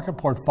the market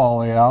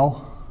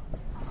portfolio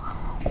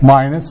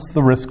minus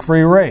the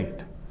risk-free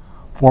rate,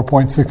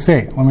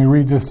 4.68. Let me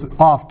read this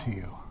off to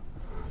you.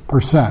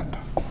 Percent.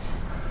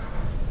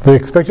 The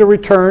expected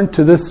return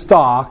to this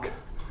stock,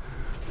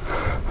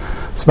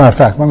 as a matter of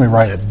fact, let me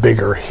write it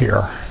bigger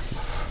here,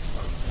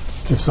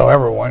 just so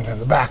everyone in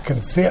the back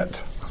can see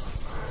it.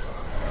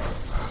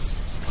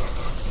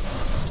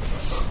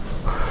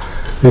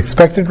 The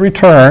expected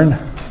return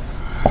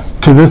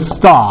to this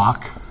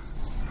stock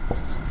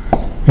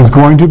is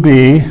going to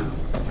be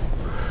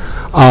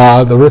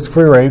the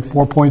risk-free rate,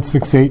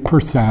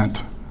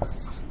 4.68%,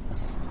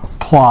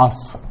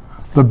 plus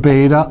the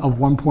beta of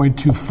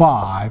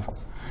 1.25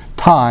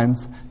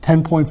 times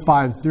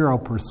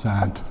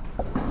 10.50%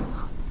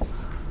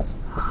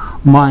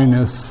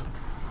 minus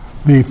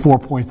the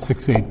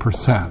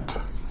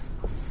 4.68%.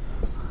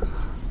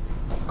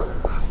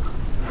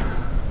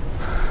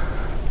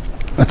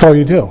 That's all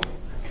you do.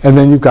 And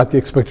then you've got the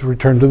expected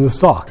return to the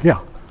stock. Yeah.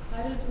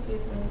 How did you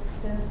get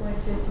from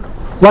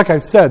 10.50? Like I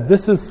said,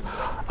 this is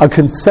a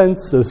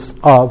consensus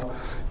of,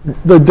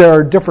 there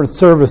are different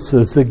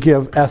services that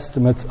give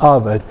estimates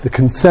of it. The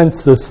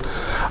consensus,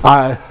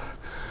 the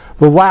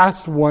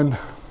last one,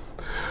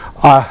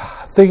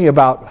 thinking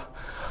about,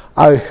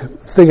 I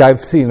think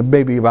I've seen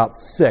maybe about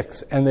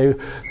 6, and they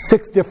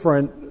 6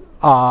 different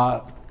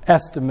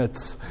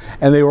estimates,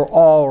 and they were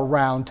all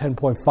around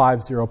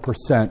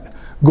 10.50%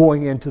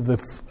 going into the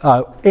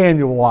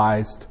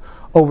annualized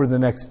over the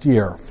next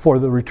year for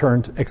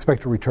the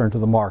expected return to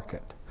the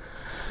market.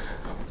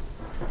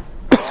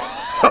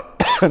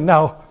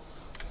 Now,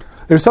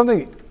 there's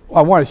something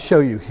I want to show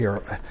you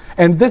here,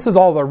 and this is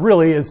all there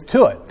really is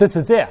to it. This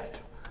is it.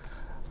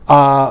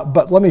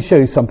 But let me show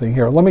you something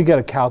here. Let me get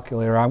a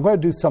calculator. I'm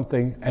going to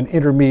do an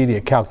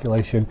intermediate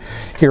calculation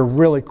here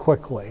really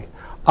quickly.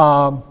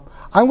 I'm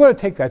going to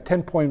take that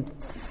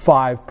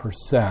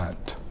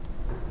 10.5%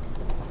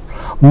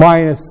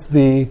 minus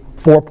the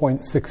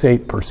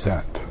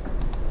 4.68%.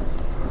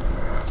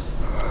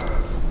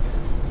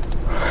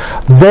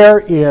 There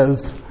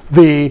is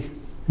the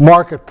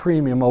market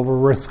premium over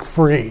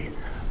risk-free,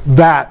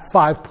 that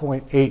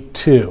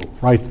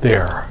 5.82 right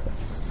there.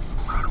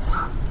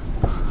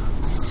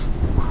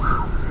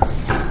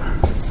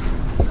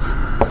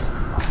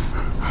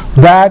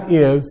 That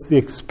is the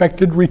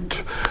expected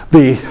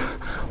the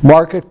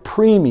market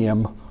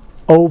premium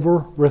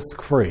over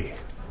risk-free.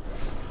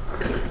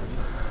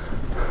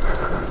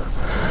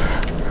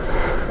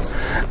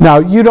 Now,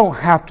 you don't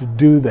have to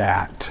do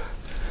that.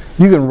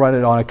 You can run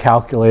it on a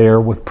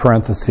calculator with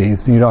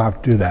parentheses. You don't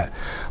have to do that.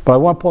 But I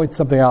want to point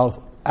something else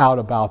out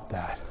about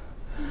that.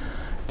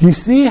 Do you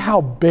see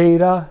how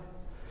beta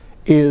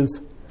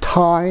is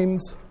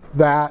times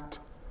that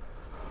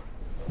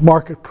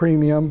market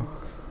premium?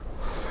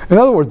 In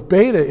other words,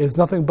 beta is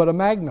nothing but a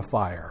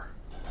magnifier.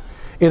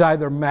 It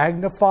either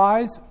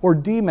magnifies or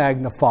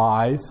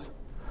demagnifies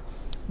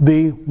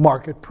the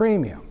market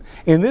premium.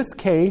 In this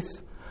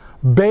case,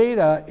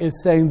 beta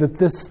is saying that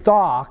this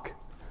stock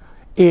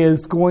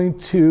is going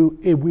to,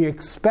 we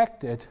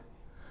expect it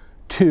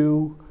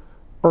to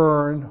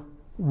earn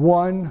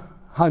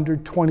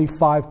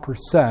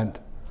 125%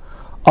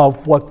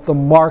 of what the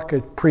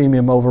market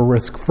premium over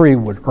risk-free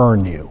would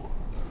earn you.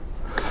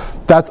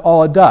 That's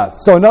all it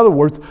does. So in other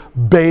words,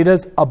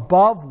 betas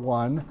above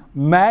 1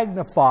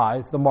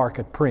 magnify the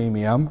market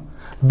premium.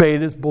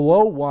 Betas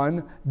below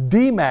 1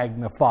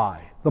 demagnify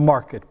the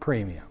market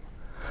premium.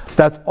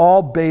 That's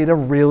all beta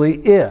really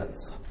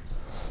is.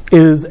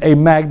 It is a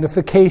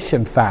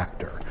magnification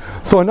factor.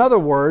 So in other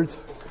words,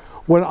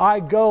 when I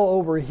go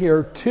over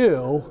here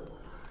to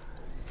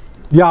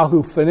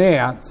Yahoo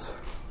Finance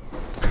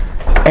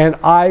and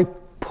I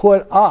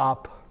pull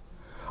up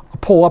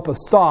a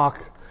stock,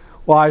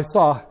 well, I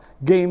saw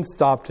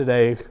GameStop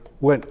today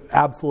went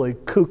absolutely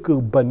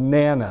cuckoo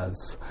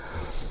bananas.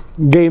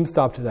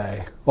 GameStop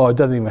today, well, it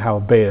doesn't even have a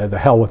beta. The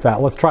hell with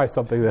that. Let's try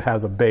something that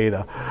has a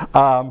beta.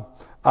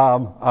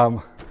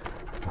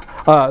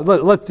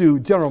 Let's do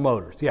General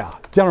Motors. Yeah,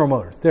 General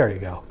Motors. There you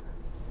go.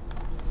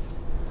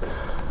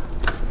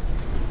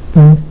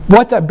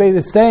 What that beta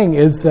is saying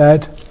is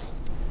that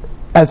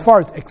as far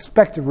as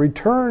expected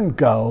return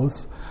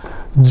goes,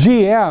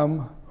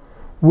 GM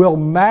will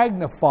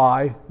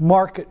magnify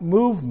market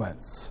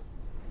movements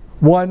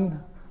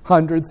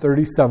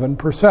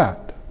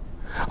 137%.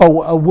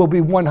 Will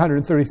be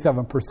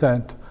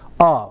 137%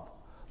 of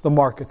the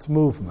market's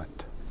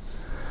movement.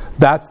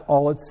 That's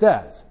all it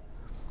says.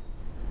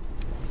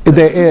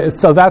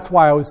 So that's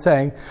why I was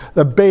saying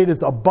the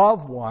betas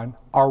above 1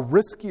 are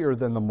riskier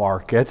than the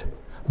market.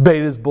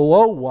 Betas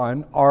below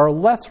 1 are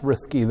less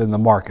risky than the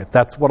market.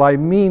 That's what I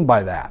mean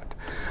by that.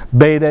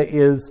 Beta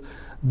is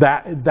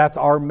that's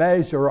our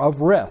measure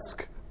of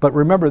risk. But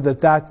remember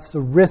that that's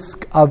the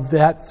risk of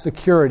that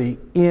security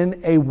in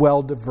a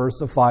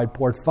well-diversified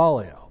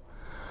portfolio.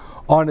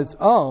 On its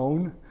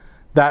own,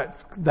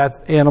 that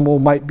animal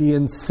might be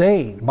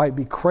insane, might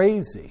be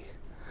crazy.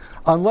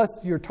 Unless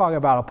you're talking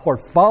about a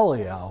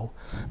portfolio.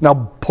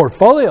 Now,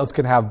 portfolios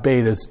can have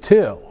betas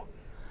too.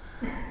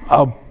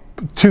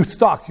 2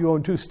 stocks, you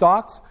own 2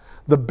 stocks,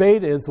 the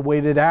beta is the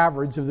weighted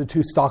average of the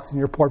 2 stocks in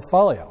your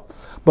portfolio.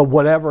 But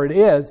whatever it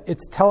is,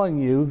 it's telling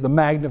you the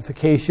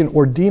magnification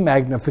or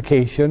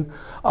demagnification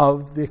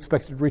of the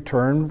expected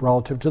return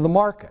relative to the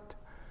market.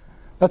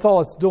 That's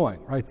all it's doing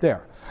right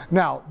there.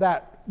 Now,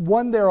 that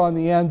one there on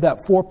the end,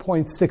 that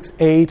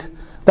 4.68,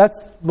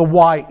 that's the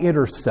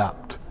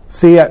y-intercept.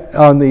 See it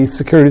on the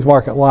securities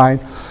market line?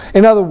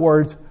 In other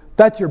words,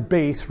 that's your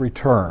base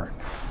return.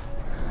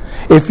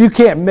 If you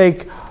can't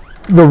make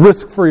the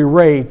risk-free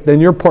rate, then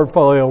your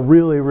portfolio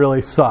really,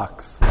 really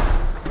sucks.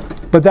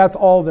 But that's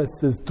all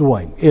this is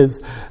doing.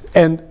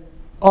 And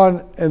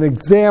on an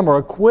exam or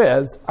a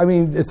quiz, I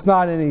mean, it's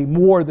not any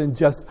more than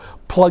just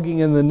plugging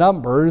in the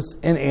numbers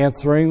and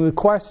answering the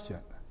question.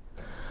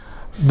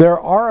 There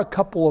are a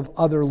couple of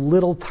other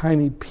little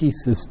tiny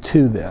pieces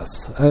to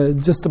this,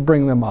 just to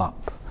bring them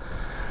up.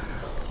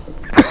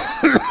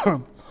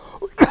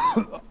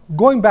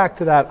 Going back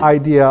to that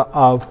idea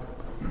of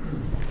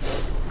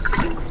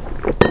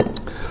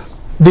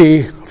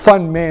the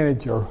fund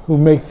manager who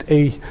makes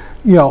an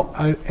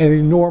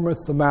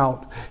enormous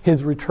amount,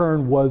 his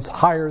return was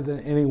higher than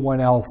anyone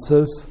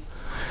else's.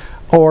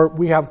 Or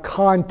we have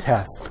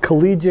contests,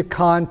 collegiate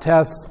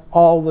contests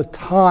all the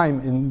time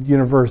in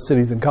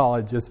universities and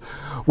colleges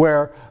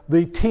where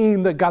the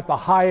team that got the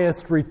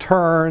highest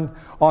return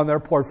on their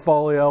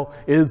portfolio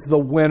is the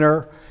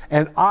winner,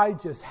 and I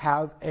just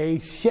have a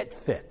shit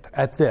fit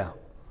at them.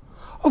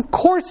 Of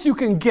course you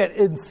can get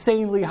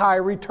insanely high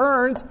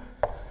returns.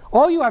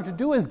 All you have to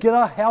do is get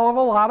a hell of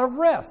a lot of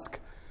risk.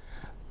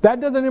 That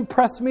doesn't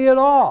impress me at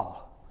all.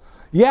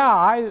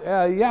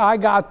 I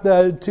got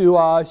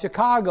to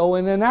Chicago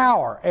in an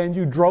hour, and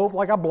you drove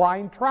like a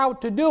blind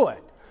trout to do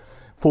it,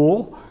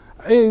 fool.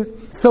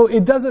 So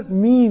it doesn't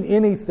mean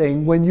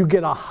anything when you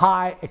get a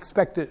high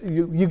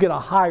you get a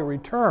high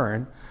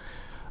return.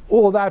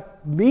 Well,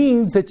 that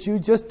means that you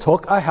just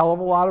took a hell of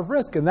a lot of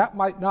risk, and that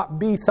might not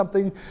be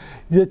something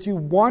that you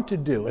want to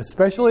do,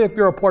 especially if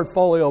you're a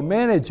portfolio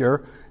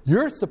manager.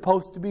 You're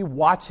supposed to be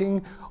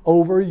watching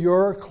over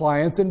your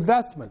clients'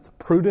 investments,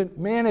 prudent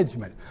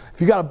management. If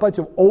you got a bunch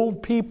of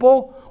old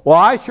people, well,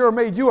 I sure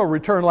made you a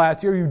return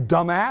last year, you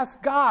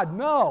dumbass. God,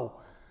 no.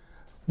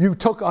 You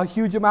took a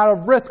huge amount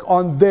of risk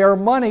on their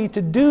money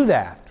to do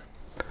that.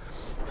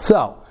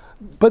 So,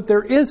 but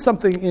there is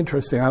something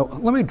interesting.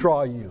 Let me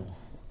draw you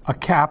a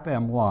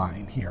CAPM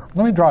line here.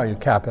 Let me draw you a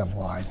CAPM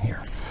line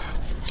here.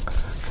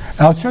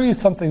 And I'll show you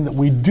something that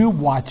we do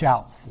watch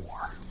out for.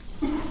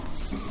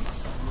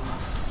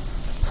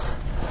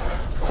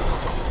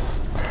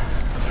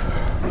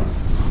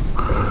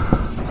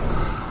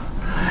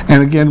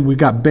 And again, we've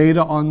got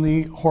beta on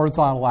the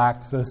horizontal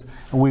axis,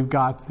 and we've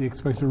got the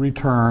expected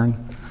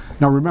return.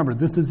 Now remember,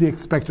 this is the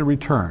expected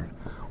return.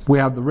 We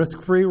have the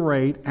risk-free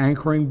rate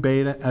anchoring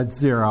beta at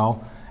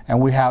 0,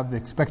 and we have the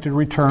expected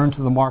return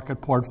to the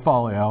market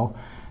portfolio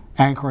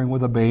anchoring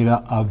with a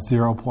beta of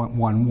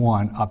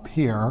 0.11 up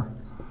here.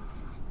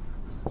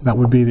 That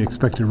would be the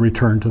expected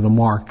return to the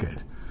market.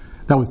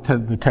 That was the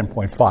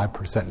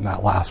 10.5% in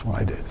that last one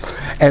I did.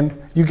 And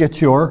you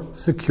get your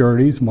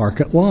securities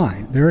market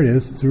line. There it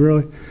is.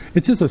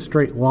 It's just a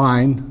straight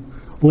line,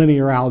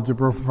 linear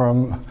algebra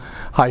from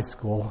high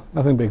school.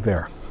 Nothing big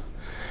there.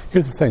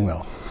 Here's the thing,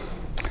 though.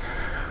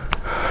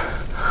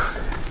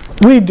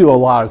 We do a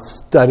lot of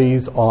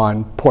studies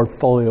on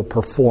portfolio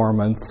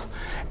performance,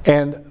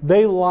 and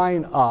they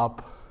line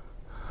up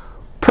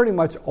pretty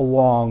much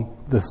along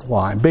this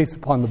line based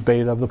upon the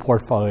beta of the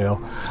portfolio.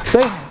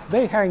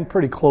 They hang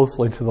pretty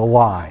closely to the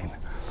line.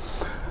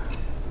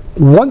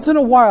 Once in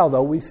a while,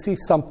 though, we see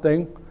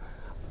something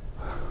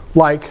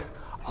like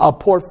a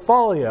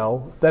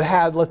portfolio that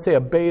had, let's say, a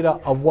beta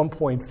of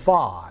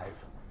 1.5,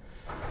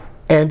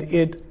 and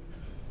it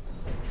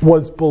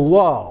was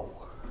below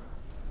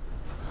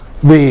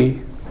the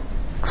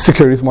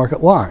securities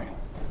market line.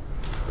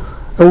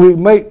 And we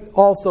might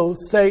also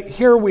say,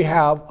 here we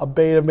have a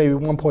beta of maybe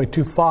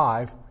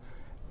 1.25,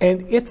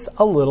 and it's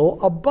a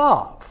little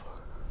above.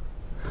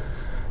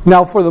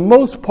 Now, for the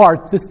most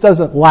part, this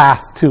doesn't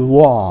last too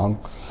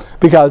long,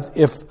 because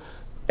if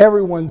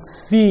everyone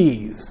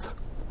sees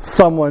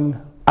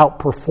someone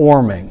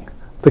outperforming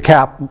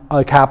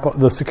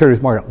the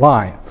securities market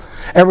line,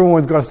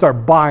 everyone's going to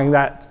start buying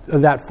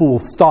that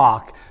fool's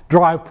stock,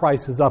 drive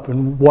prices up,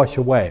 and wash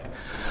away.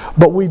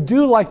 But we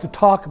do like to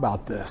talk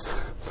about this.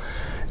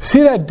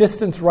 See that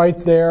distance right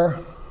there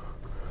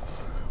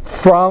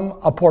from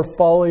a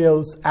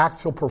portfolio's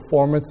actual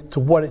performance to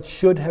what it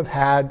should have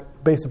had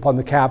based upon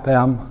the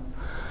CAPM?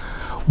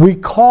 We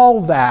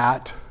call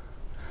that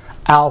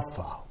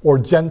alpha, or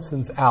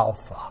Jensen's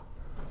alpha.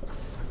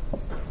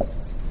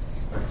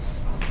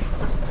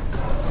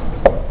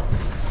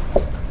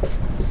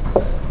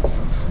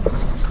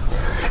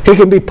 It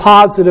can be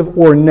positive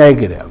or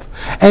negative,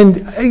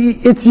 and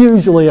it's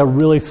usually a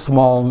really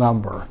small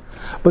number.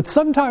 But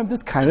sometimes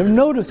it's kind of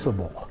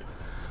noticeable.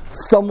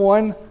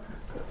 Someone,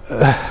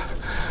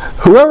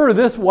 whoever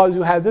this was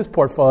who had this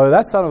portfolio,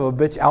 that son of a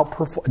bitch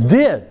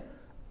did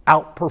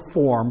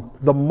outperform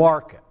the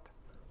market.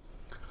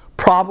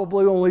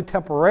 Probably only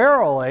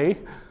temporarily,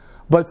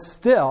 but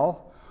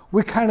still,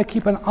 we kind of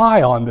keep an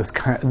eye on this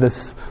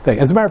thing.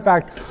 As a matter of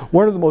fact,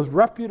 one of the most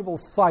reputable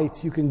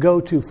sites you can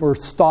go to for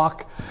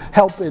stock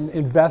help in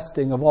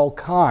investing of all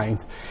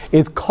kinds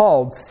is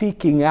called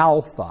Seeking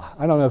Alpha.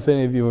 I don't know if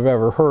any of you have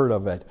ever heard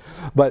of it,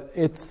 but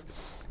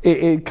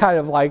it kind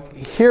of like,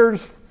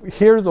 here's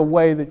a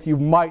way that you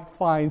might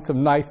find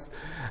some nice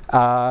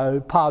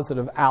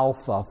positive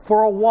alpha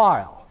for a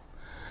while.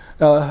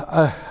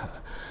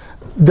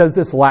 Does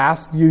this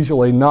last?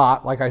 Usually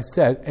not, like I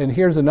said. And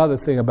here's another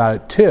thing about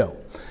it too,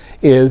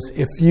 is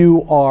if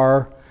you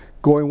are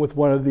going with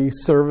one of these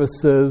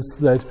services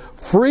that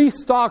free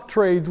stock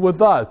trades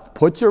with us,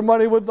 put your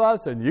money with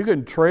us and you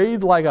can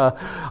trade like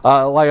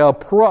a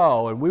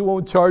pro and we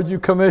won't charge you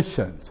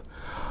commissions.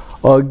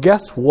 Well,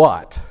 guess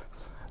what?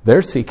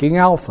 They're seeking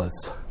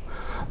alphas.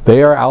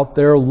 They are out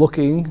there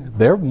looking.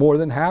 They're more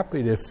than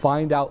happy to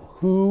find out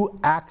who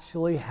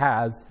actually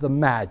has the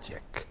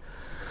magic,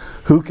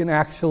 who can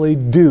actually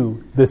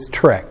do this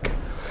trick.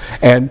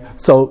 And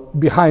so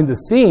behind the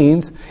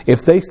scenes,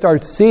 if they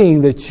start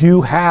seeing that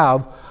you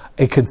have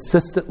a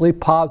consistently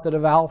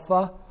positive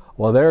alpha,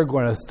 well, they're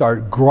going to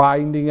start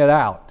grinding it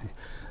out.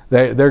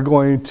 They're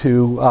going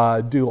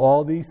to do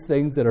all these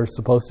things that are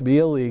supposed to be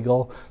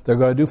illegal. They're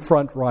going to do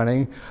front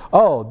running.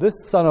 Oh, this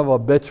son of a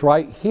bitch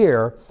right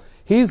here,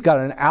 he's got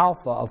an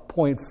alpha of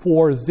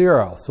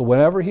 0.40. So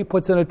whenever he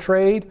puts in a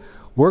trade,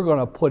 we're going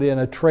to put in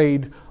a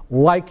trade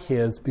like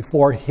his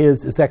before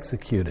his is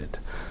executed.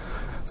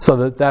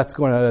 So that's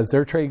going to, as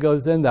their trade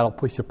goes in, that'll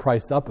push the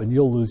price up and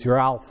you'll lose your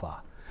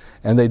alpha.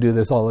 And they do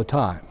this all the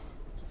time.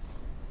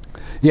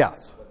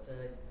 Yes? What's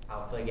the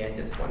alpha again?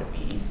 Just want to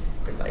be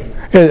precise.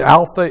 And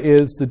alpha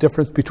is the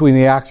difference between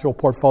the actual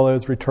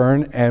portfolio's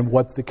return and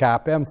what the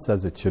CAPM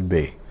says it should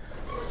be.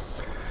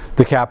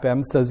 The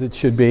CAPM says it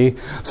should be.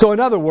 So in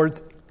other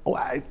words,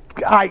 I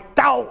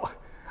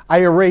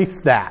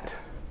erased that.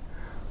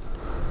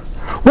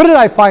 Where did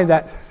I find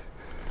that?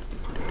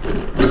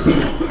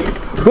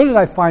 Where did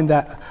I find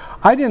that?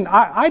 I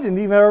didn't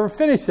even ever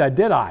finish that,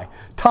 did I?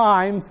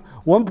 Times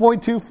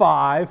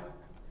 1.25.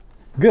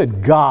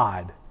 Good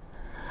God.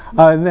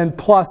 And then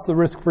plus the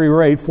risk-free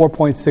rate,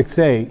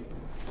 4.68,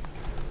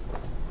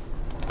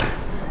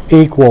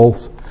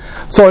 equals.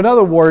 So in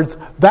other words,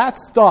 that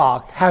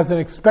stock has an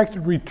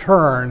expected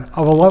return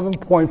of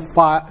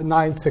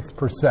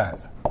 11.96%.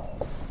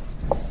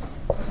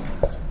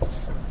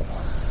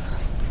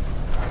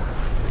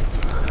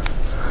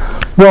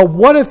 Well,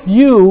 what if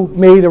you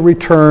made a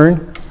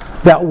return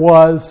that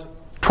was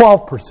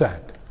 12%?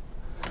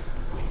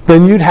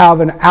 Then you'd have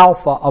an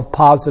alpha of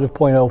positive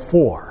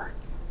 0.04.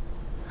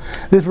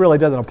 This really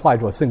doesn't apply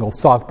to a single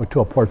stock, but to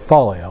a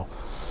portfolio.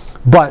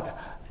 But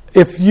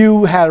if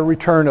you had a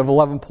return of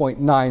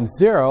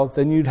 11.90,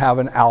 then you'd have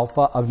an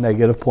alpha of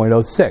negative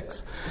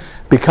 0.06,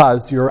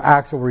 because your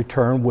actual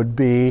return would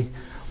be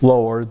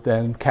lower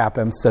than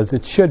CAPM says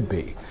it should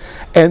be.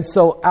 And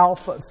so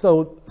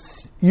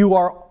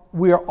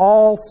we are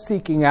all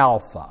seeking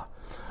alpha.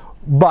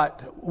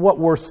 But what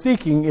we're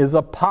seeking is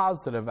a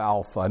positive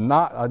alpha,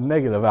 not a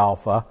negative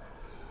alpha,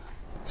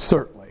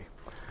 certainly.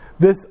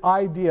 This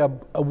idea,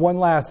 one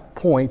last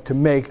point to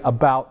make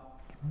about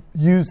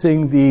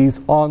using these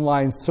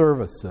online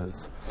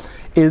services,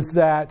 is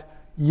that,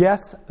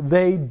 yes,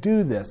 they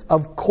do this.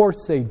 Of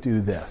course they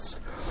do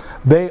this.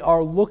 They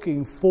are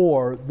looking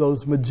for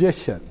those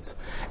magicians.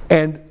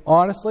 And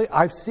honestly,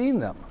 I've seen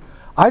them.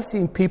 I've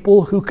seen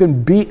people who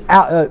can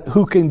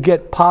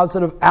get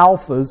positive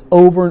alphas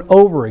over and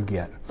over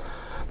again.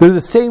 They're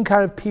the same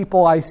kind of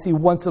people I see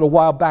once in a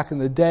while back in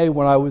the day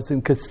when I was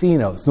in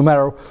casinos. No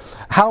matter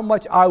how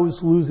much I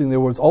was losing,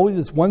 there was always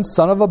this one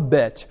son of a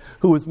bitch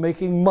who was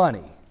making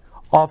money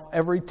off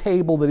every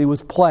table that he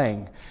was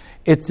playing.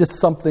 It's just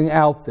something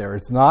out there.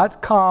 It's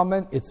not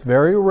common. It's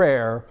very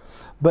rare.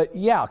 But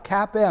yeah,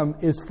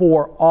 CAPM is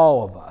for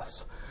all of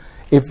us.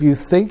 If you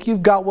think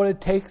you've got what it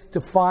takes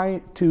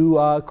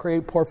to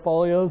create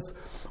portfolios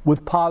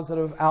with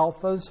positive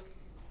alphas,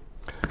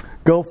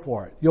 go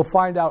for it. You'll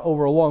find out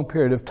over a long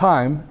period of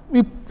time,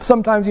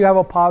 sometimes you have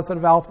a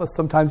positive alpha,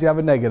 sometimes you have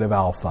a negative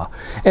alpha,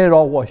 and it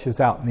all washes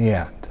out in the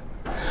end.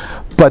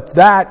 But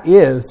that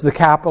is the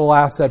capital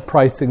asset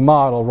pricing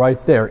model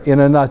right there in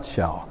a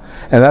nutshell.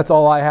 And that's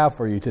all I have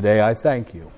for you today. I thank you.